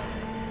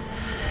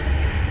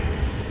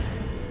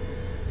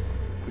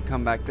we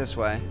come back this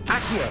way.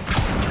 Accio.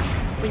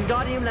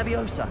 Wingardium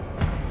Leviosa.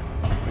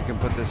 We can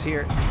put this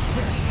here.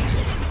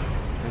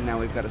 And now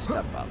we've got to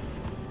step up.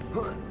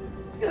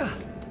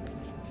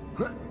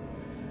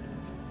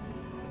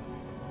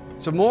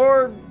 So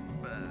more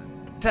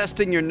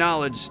testing your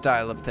knowledge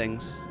style of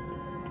things.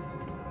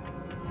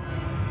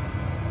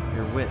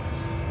 Your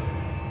wits.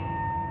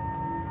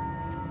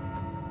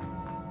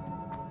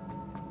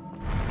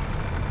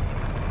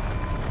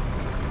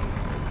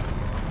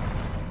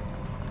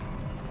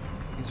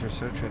 These are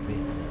so trippy.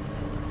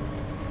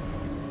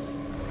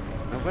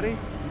 Nobody?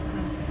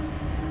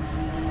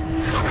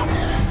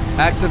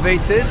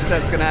 Activate this.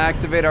 That's going to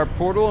activate our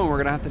portal, and we're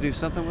going to have to do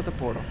something with the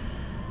portal.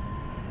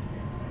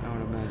 I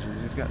would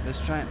imagine. We've got this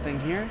giant thing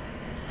here.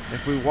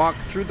 If we walk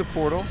through the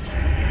portal...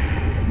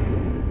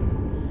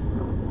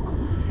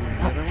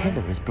 That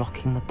pillar is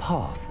blocking the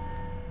path.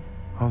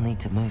 I'll need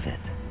to move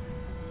it.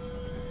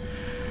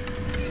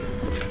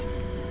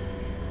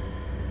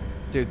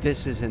 Dude,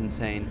 this is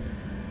insane.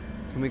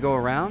 Can we go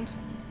around?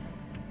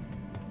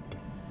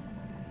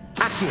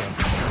 Accio.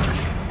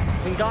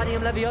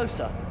 Wingardium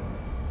Leviosa.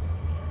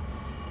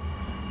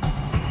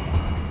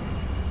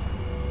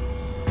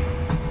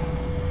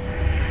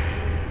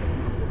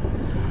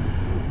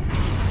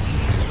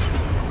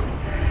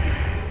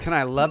 Can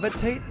I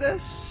levitate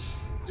this?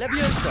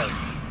 Levioso.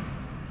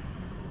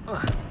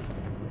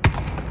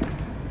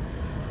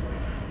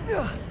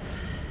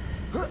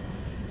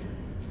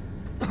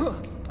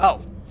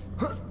 Oh.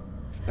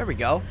 There we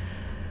go.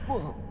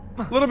 A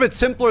little bit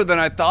simpler than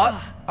I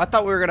thought. I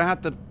thought we were going to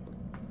have to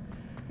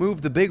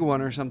move the big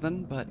one or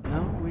something, but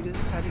no, we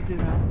just had to do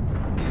that.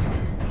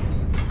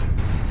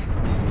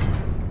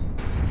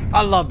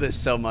 I love this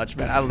so much,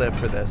 man. I live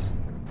for this.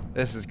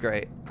 This is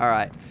great. All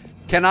right.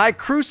 Can I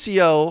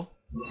Crucio?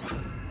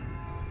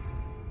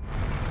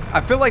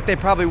 I feel like they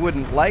probably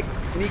wouldn't like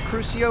me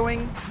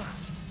Crucioing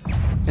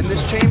in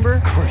this chamber.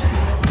 Crucio.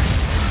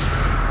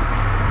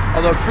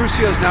 Although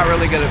Crucio's not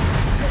really going to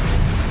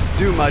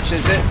do much,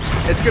 is it?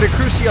 It's going to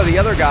Crucio the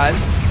other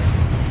guys.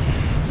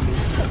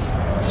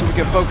 So we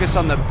can focus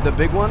on the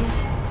big one.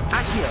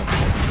 Accio.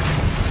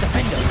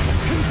 Defender.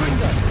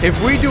 Confringo.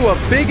 If we do a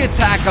big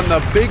attack on the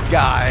big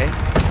guy,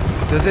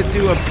 does it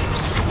do a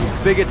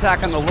big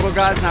attack on the little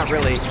guys? Not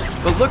really.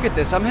 But look at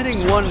this. I'm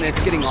hitting one and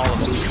it's getting all of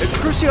them.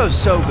 Crucio's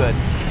so good.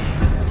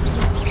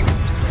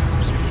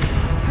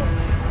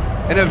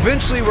 And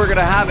eventually we're going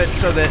to have it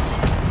so that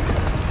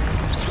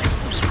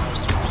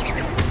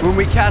when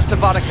we cast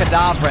Avada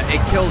Kedavra,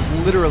 it kills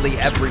literally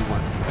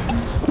everyone.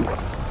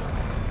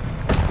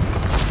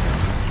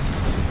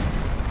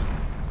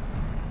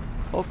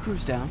 Whole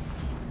crew's down.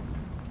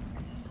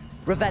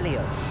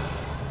 Revelio.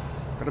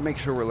 Gotta make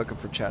sure we're looking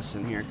for chests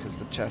in here, because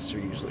the chests are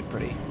usually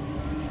pretty.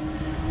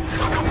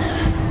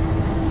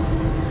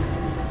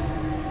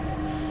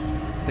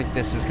 I think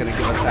this is gonna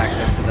give us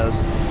access to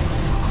those.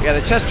 Yeah,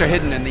 the chests are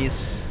hidden in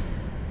these.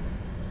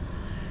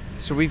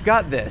 So we've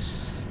got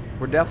this.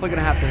 We're definitely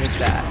gonna have to hit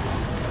that.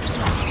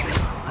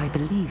 I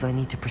believe I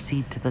need to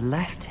proceed to the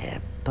left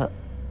here, but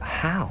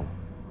how?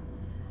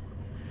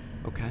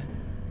 Okay.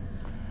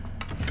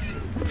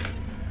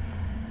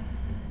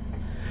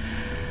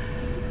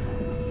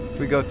 If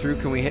we go through,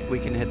 we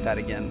can hit that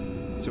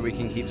again. So we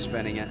can keep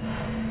spinning it.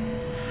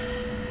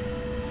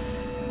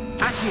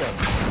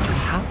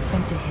 Perhaps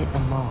meant to hit the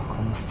mark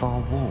on the far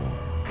wall.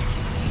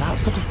 That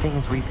sort of thing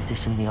has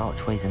repositioned the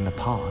archways in the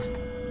past.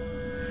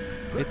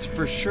 It's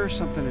for sure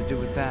something to do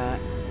with that.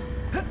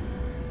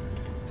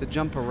 To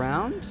jump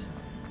around?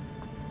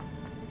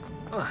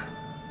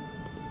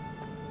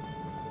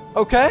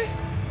 Okay.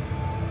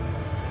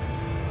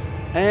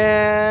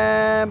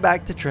 And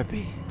back to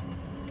Trippy.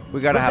 We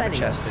gotta have a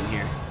chest in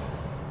here.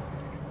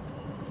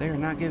 They are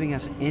not giving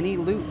us any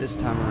loot this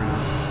time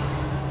around.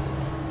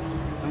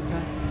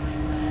 Okay.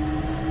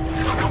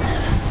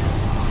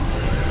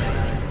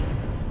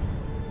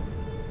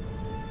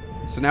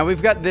 So now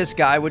we've got this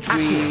guy, which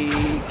we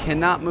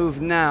cannot move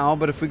now,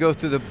 but if we go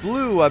through the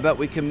blue, I bet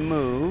we can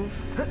move.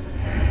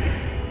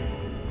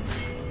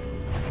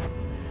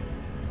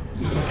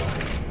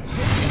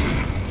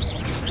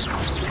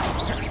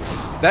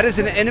 That is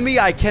an enemy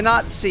I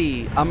cannot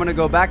see. I'm gonna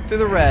go back through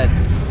the red.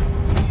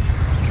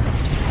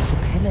 There's a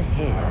pillar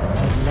here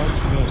and a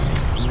ledge near it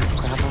for you to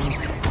grab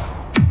onto.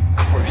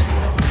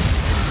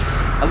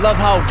 I love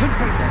how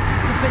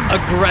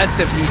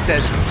aggressive he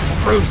says,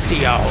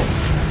 Crucio.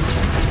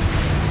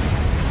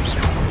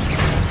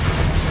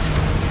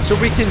 So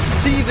we can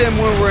see them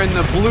when we're in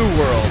the blue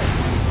world,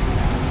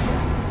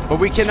 but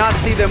we cannot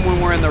see them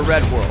when we're in the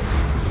red world.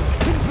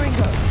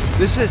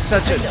 This is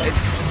such a...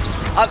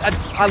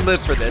 I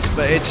live for this,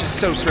 but it's just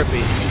so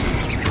trippy.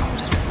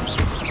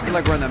 I feel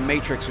like we're in the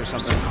Matrix or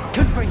something.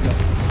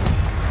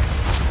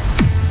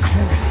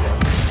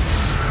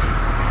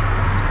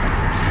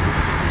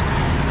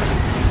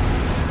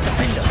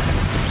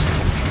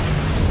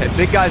 Okay,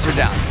 big guys are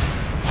down.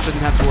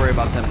 Shouldn't have to worry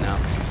about them now.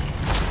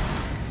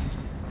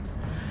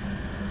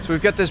 So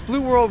we've got this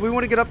blue world. We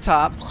want to get up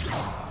top.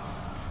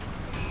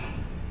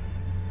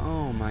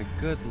 Oh my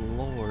good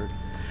lord.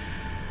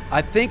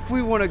 I think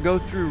we want to go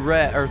through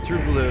red or through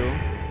blue.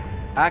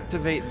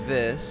 Activate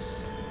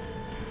this.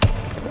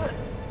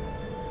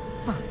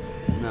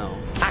 No.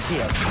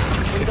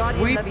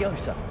 If we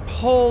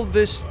pull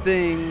this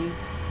thing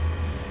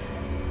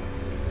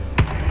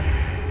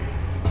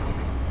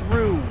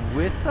through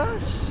with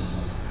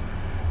us?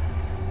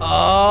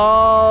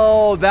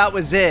 Oh, that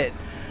was it.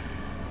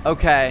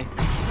 Okay.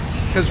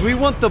 Because we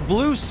want the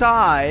blue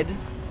side.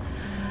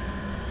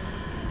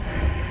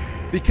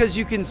 Because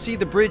you can see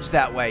the bridge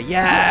that way.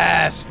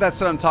 Yes! That's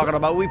what I'm talking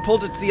about. We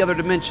pulled it to the other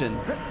dimension.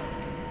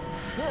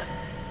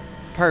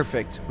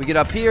 Perfect. We get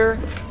up here.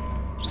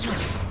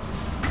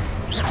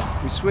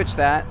 We switch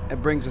that.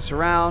 It brings us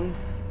around.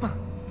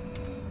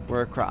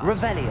 We're across.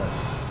 Revelio.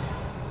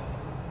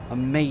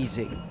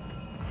 Amazing.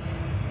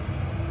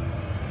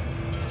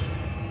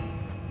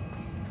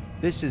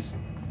 This is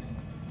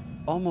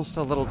almost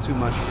a little too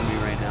much for me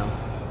right now.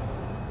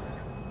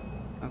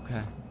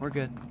 Okay, we're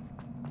good.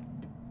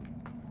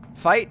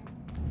 Fight?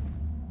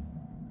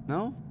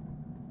 No?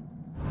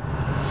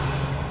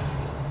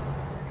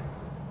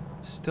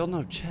 Still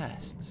no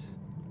chests.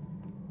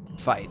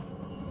 Fight.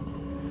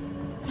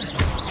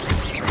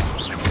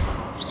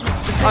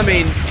 I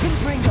mean,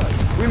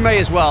 we may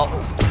as well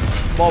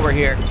while we're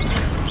here.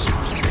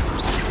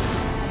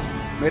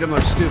 Made him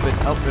look stupid.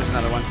 Oh, there's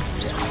another one.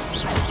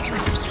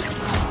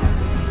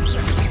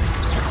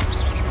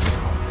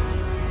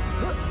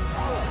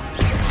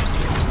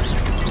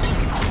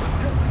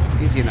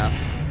 Easy enough.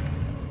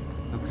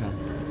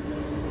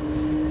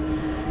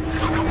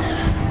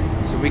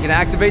 We can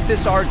activate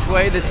this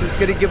archway. This is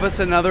going to give us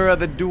another of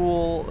the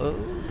dual...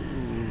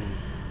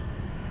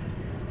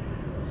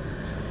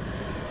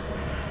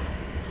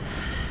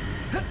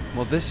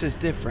 Well, this is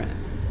different.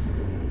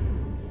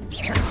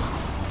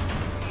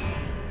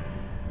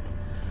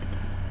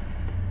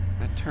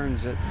 That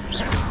turns it.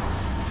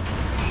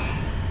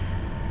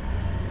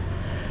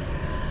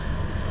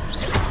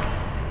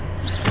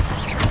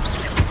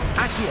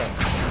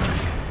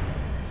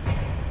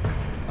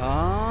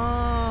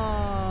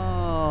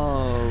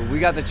 Oh, we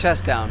got the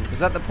chest down. Was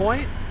that the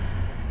point?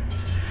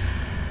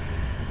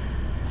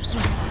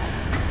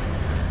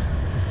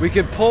 We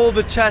could pull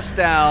the chest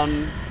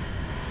down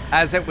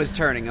as it was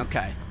turning.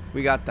 Okay,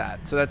 we got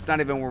that. So that's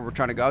not even where we're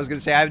trying to go. I was going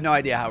to say, I have no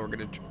idea how we're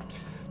going to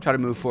try to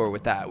move forward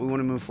with that. We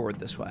want to move forward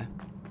this way.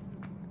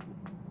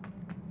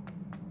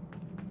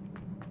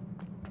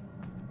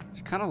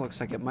 It kind of looks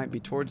like it might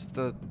be towards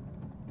the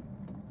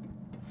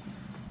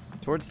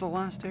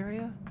last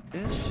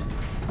area-ish.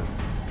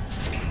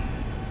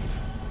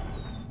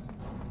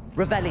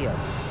 Revelio.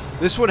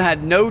 This one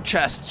had no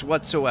chests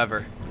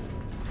whatsoever.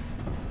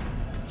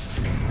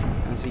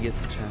 As he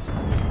gets a chest.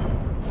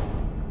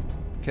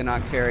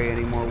 Cannot carry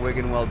any more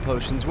Wiggenweld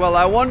potions. Well,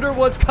 I wonder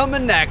what's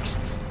coming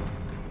next.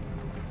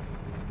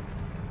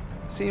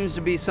 Seems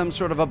to be some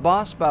sort of a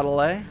boss battle,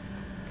 eh?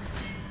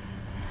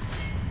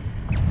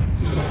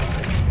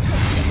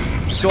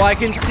 So I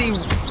can see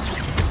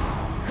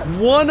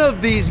one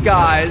of these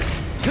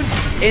guys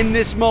in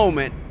this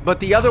moment, but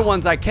the other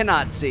ones I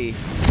cannot see.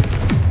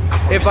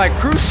 If I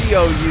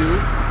Crucio you,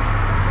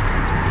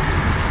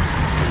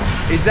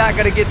 is that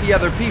going to get the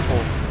other people?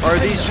 Or are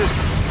these just...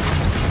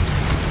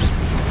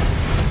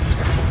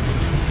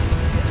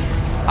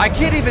 I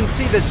can't even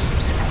see this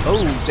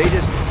Oh, they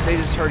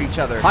just hurt each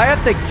other. I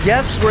have to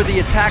guess where the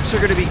attacks are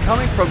going to be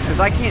coming from because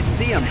I can't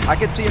see them. I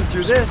can see them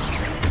through this.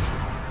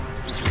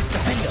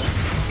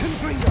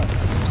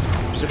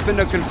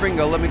 Defendo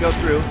Confringo, let me go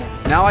through.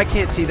 Now I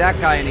can't see that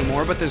guy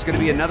anymore, but there's going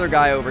to be another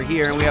guy over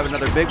here, and we have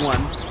another big one.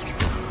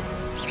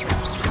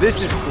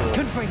 This is cool.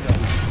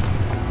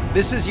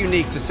 This is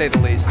unique, to say the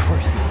least.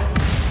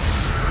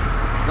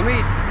 Let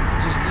me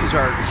just use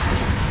our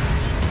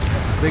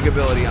big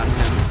ability on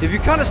him. If you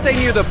kind of stay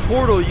near the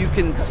portal, you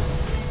can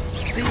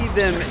see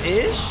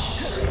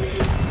them-ish.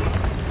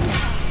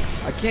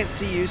 I can't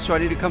see you, so I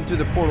need to come through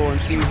the portal and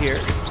see you here.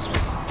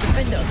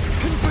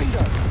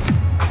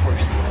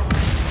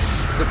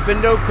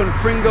 Defendo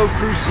Confringo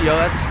Crucio.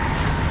 That's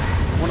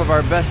one of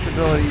our best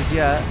abilities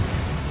yet.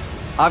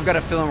 I've got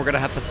a feeling we're going to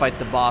have to fight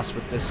the boss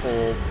with this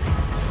whole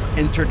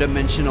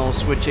interdimensional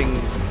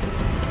switching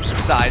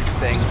sides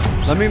thing.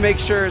 Let me make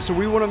sure. So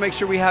we want to make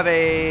sure we have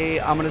a,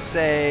 I'm going to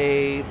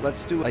say,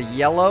 let's do a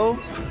yellow.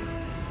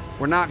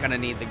 We're not going to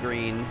need the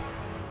green.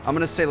 I'm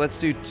going to say let's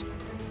do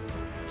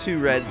two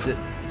reds,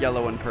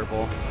 yellow and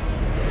purple.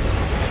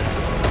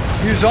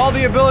 Use all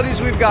the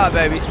abilities we've got,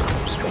 baby.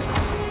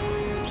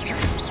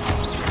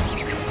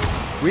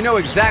 We know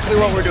exactly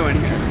what we're doing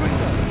here.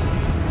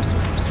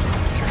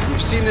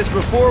 We've seen this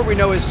before. We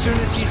know as soon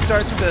as he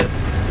starts to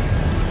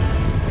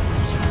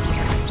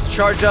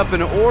charge up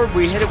an orb,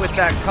 we hit it with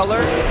that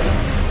color.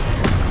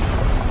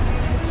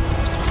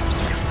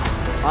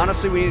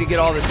 Honestly, we need to get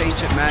all this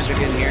ancient magic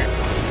in here.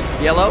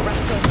 Yellow.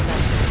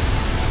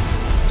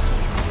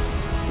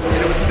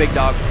 Hit it with the big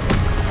dog.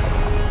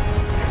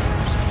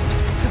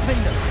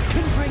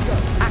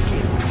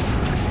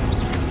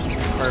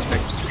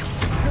 Perfect.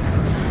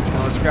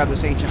 Now let's grab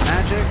this ancient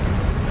magic.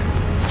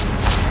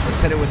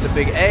 Let's hit it with the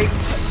big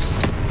eggs.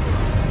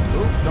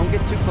 Ooh, don't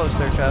get too close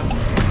there, Trev.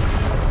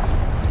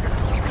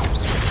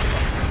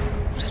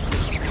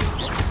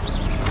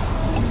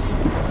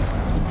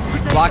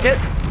 Block it.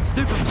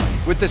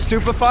 With the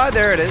stupefy,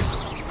 there it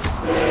is.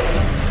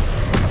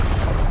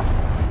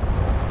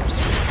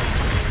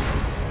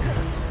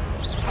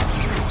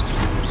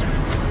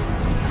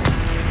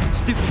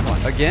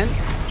 Again.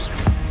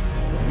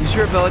 Use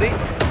your ability.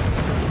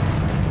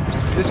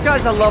 This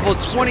guy's a level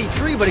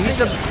 23, but he's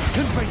a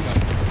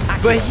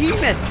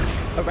behemoth.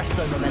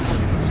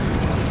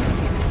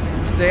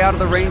 Stay out of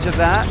the range of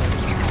that.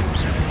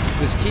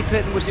 Just keep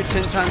hitting with your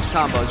 10 times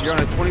combos. You're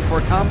on a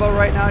 24 combo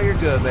right now. You're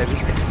good, baby.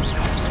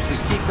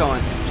 Just keep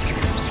going.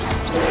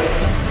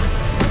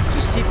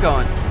 Just keep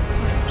going.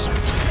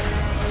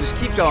 Just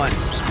keep going.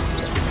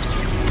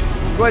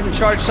 Go ahead and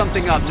charge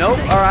something up. Nope.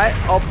 All right.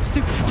 I'll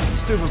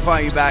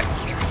stupefy you back.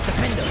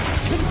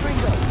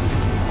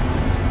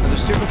 Another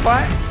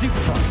stupefy?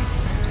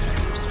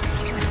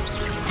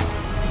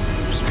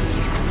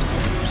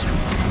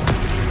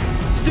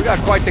 We got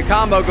quite the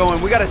combo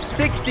going. We got a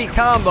 60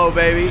 combo,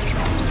 baby.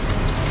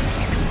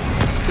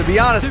 To be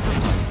honest,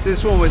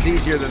 this one was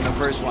easier than the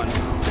first one.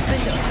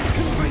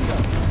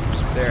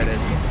 There it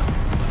is.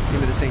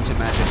 Give me this ancient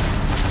magic.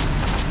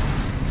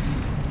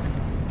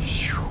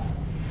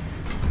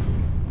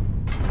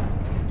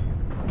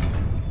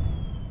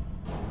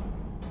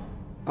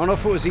 I don't know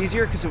if it was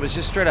easier because it was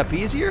just straight up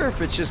easier, or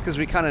if it's just because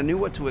we kind of knew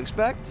what to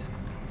expect.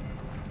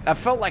 I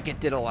felt like it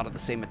did a lot of the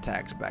same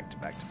attacks back to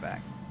back to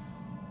back.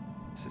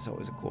 This is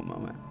always a cool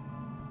moment.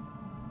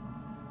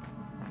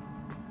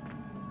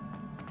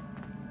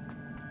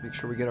 Make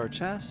sure we get our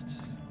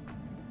chest.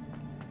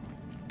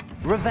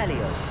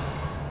 Revelio.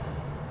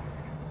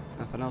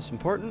 Nothing else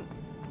important.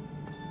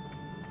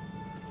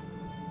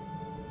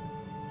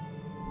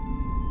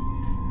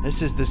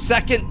 This is the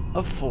second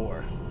of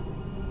 4.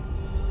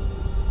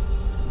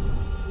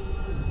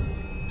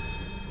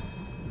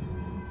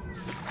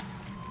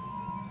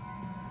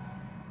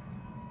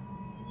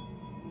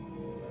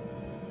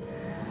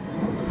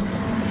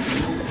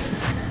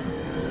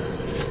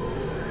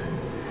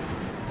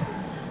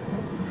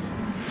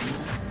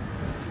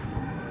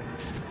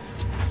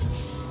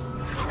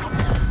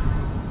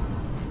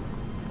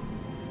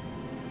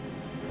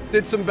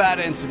 Did some bad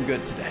and some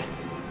good today.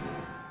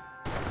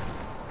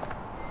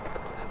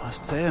 I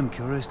must say, I'm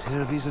curious to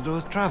hear of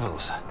Isidore's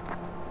travels.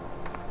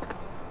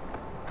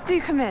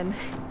 Do come in.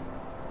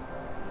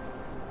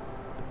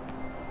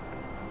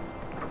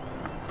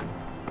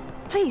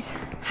 Please,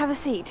 have a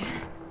seat.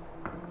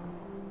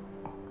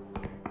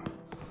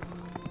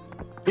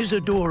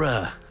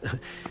 Isidora,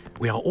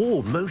 we are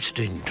all most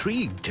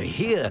intrigued to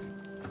hear.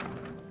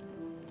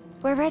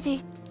 We're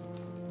ready.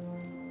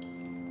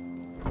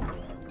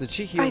 Did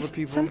she heal the I've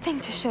people? something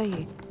to show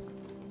you.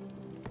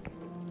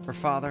 Her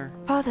father?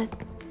 Father,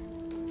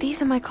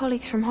 these are my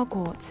colleagues from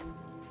Hogwarts.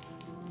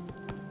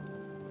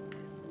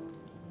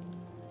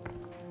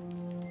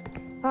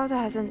 Father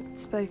hasn't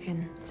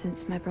spoken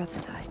since my brother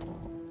died.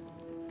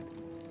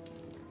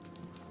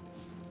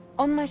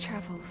 On my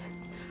travels,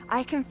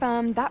 I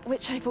confirmed that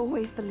which I've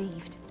always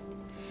believed.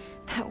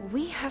 That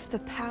we have the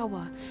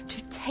power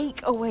to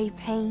take away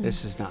pain.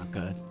 This is not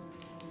good.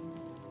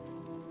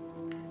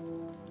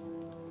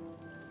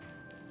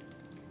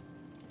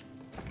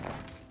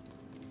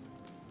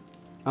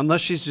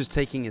 Unless she's just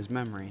taking his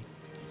memory.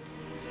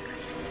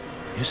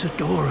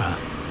 Isadora.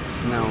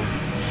 No.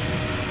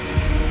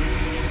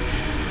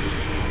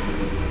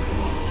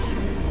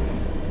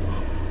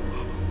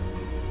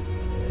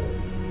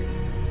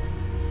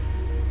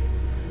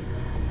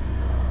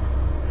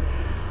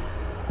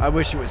 I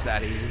wish it was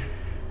that easy.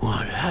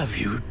 What have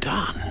you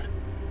done?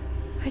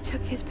 I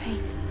took his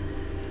pain.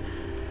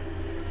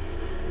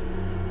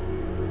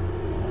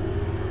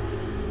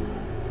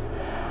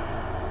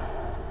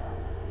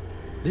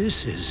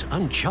 This is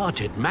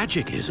uncharted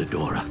magic,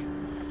 Isadora.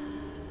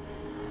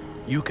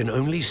 You can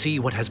only see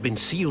what has been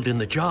sealed in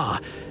the jar,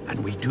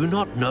 and we do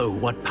not know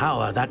what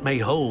power that may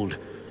hold.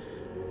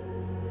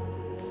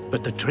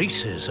 But the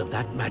traces of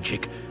that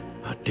magic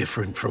are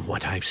different from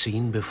what I've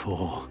seen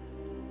before.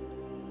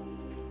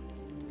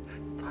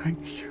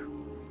 Thank you.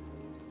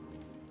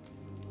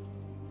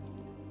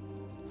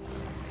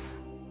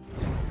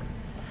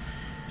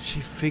 She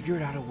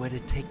figured out a way to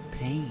take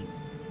pain.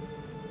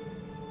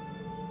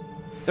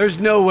 There's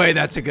no way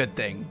that's a good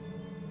thing.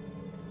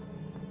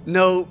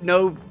 No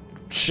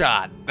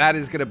shot. That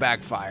is gonna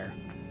backfire.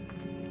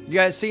 You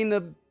guys seen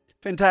the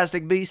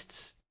Fantastic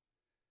Beasts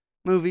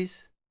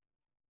movies?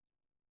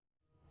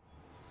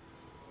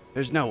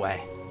 There's no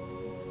way.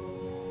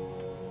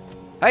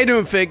 How you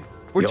doing, Fig?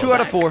 We're You're 2 out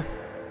of back. 4.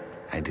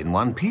 And in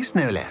one piece,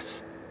 no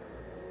less.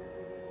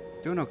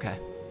 Doing okay.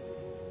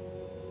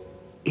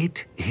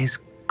 It is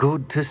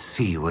good to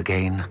see you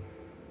again.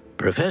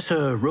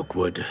 Professor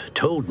Rookwood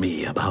told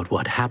me about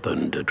what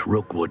happened at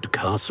Rookwood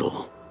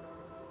Castle.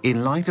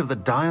 In light of the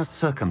dire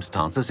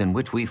circumstances in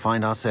which we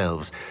find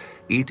ourselves,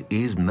 it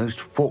is most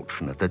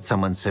fortunate that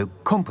someone so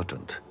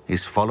competent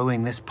is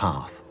following this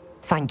path.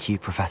 Thank you,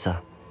 Professor.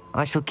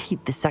 I shall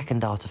keep the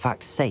second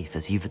artifact safe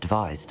as you've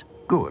advised.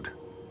 Good.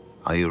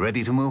 Are you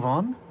ready to move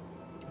on?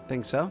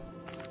 Think so?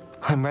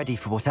 I'm ready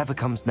for whatever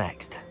comes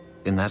next.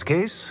 In that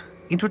case,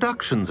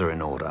 introductions are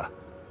in order.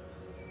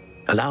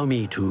 Allow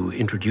me to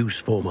introduce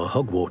former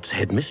Hogwarts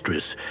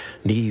headmistress,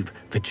 Neve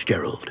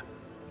Fitzgerald.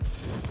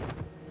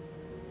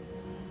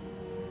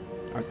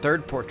 Our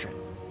third portrait.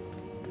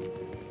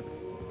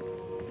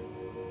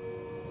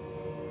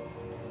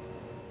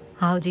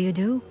 How do you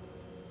do?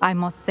 I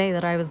must say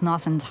that I was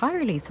not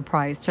entirely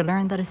surprised to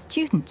learn that a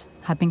student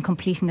had been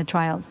completing the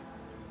trials.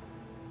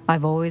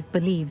 I've always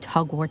believed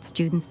Hogwarts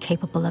students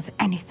capable of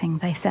anything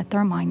they set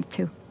their minds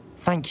to.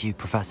 Thank you,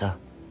 Professor.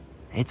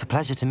 It's a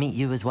pleasure to meet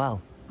you as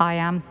well. I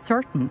am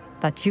certain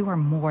that you are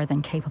more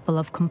than capable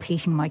of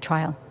completing my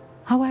trial.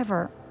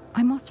 However,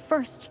 I must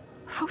first,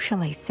 how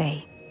shall I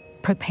say,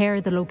 prepare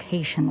the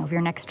location of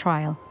your next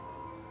trial.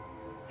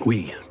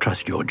 We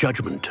trust your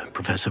judgment,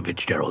 Professor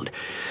Fitzgerald.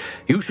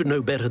 You should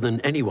know better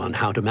than anyone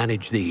how to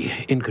manage the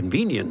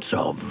inconvenience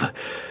of,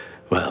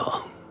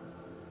 well...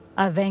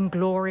 A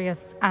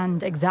vainglorious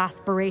and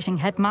exasperating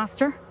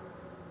headmaster?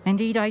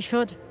 Indeed I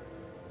should.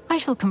 I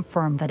shall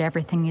confirm that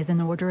everything is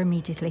in order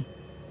immediately.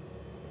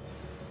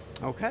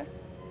 Okay.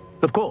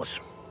 Of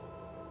course.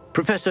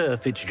 Professor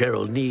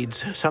Fitzgerald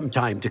needs some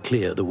time to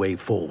clear the way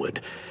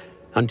forward.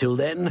 Until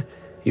then,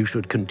 you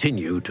should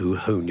continue to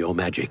hone your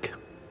magic.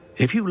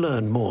 If you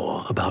learn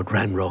more about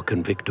Ranrock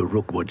and Victor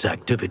Rookwood's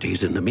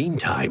activities in the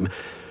meantime,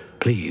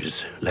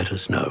 please let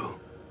us know.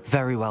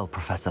 Very well,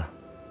 Professor.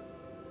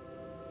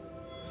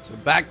 So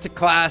back to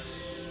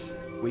class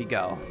we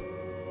go.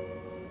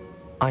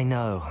 I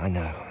know.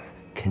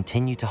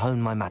 Continue to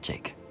hone my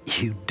magic.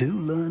 You do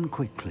learn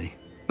quickly.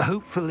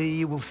 Hopefully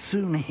you will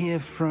soon hear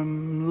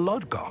from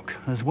Lodgok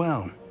as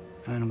well,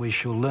 and we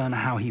shall learn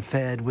how he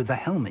fared with the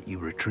helmet you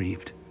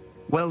retrieved.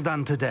 Well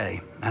done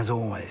today, as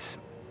always.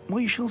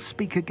 We shall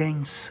speak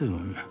again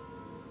soon.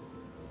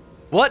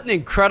 What an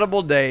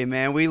incredible day,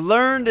 man. We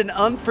learned an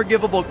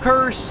unforgivable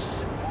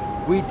curse.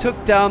 We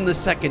took down the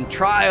second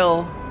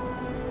trial.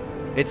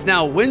 It's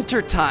now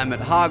winter time at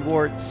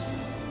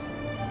Hogwarts.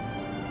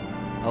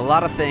 A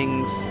lot of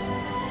things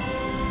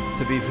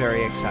to be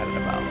very excited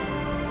about.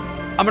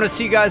 I'm going to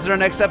see you guys in our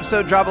next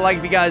episode. Drop a like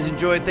if you guys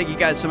enjoyed. Thank you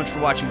guys so much for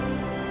watching.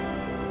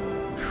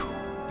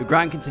 The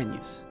grind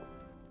continues.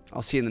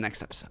 I'll see you in the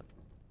next episode.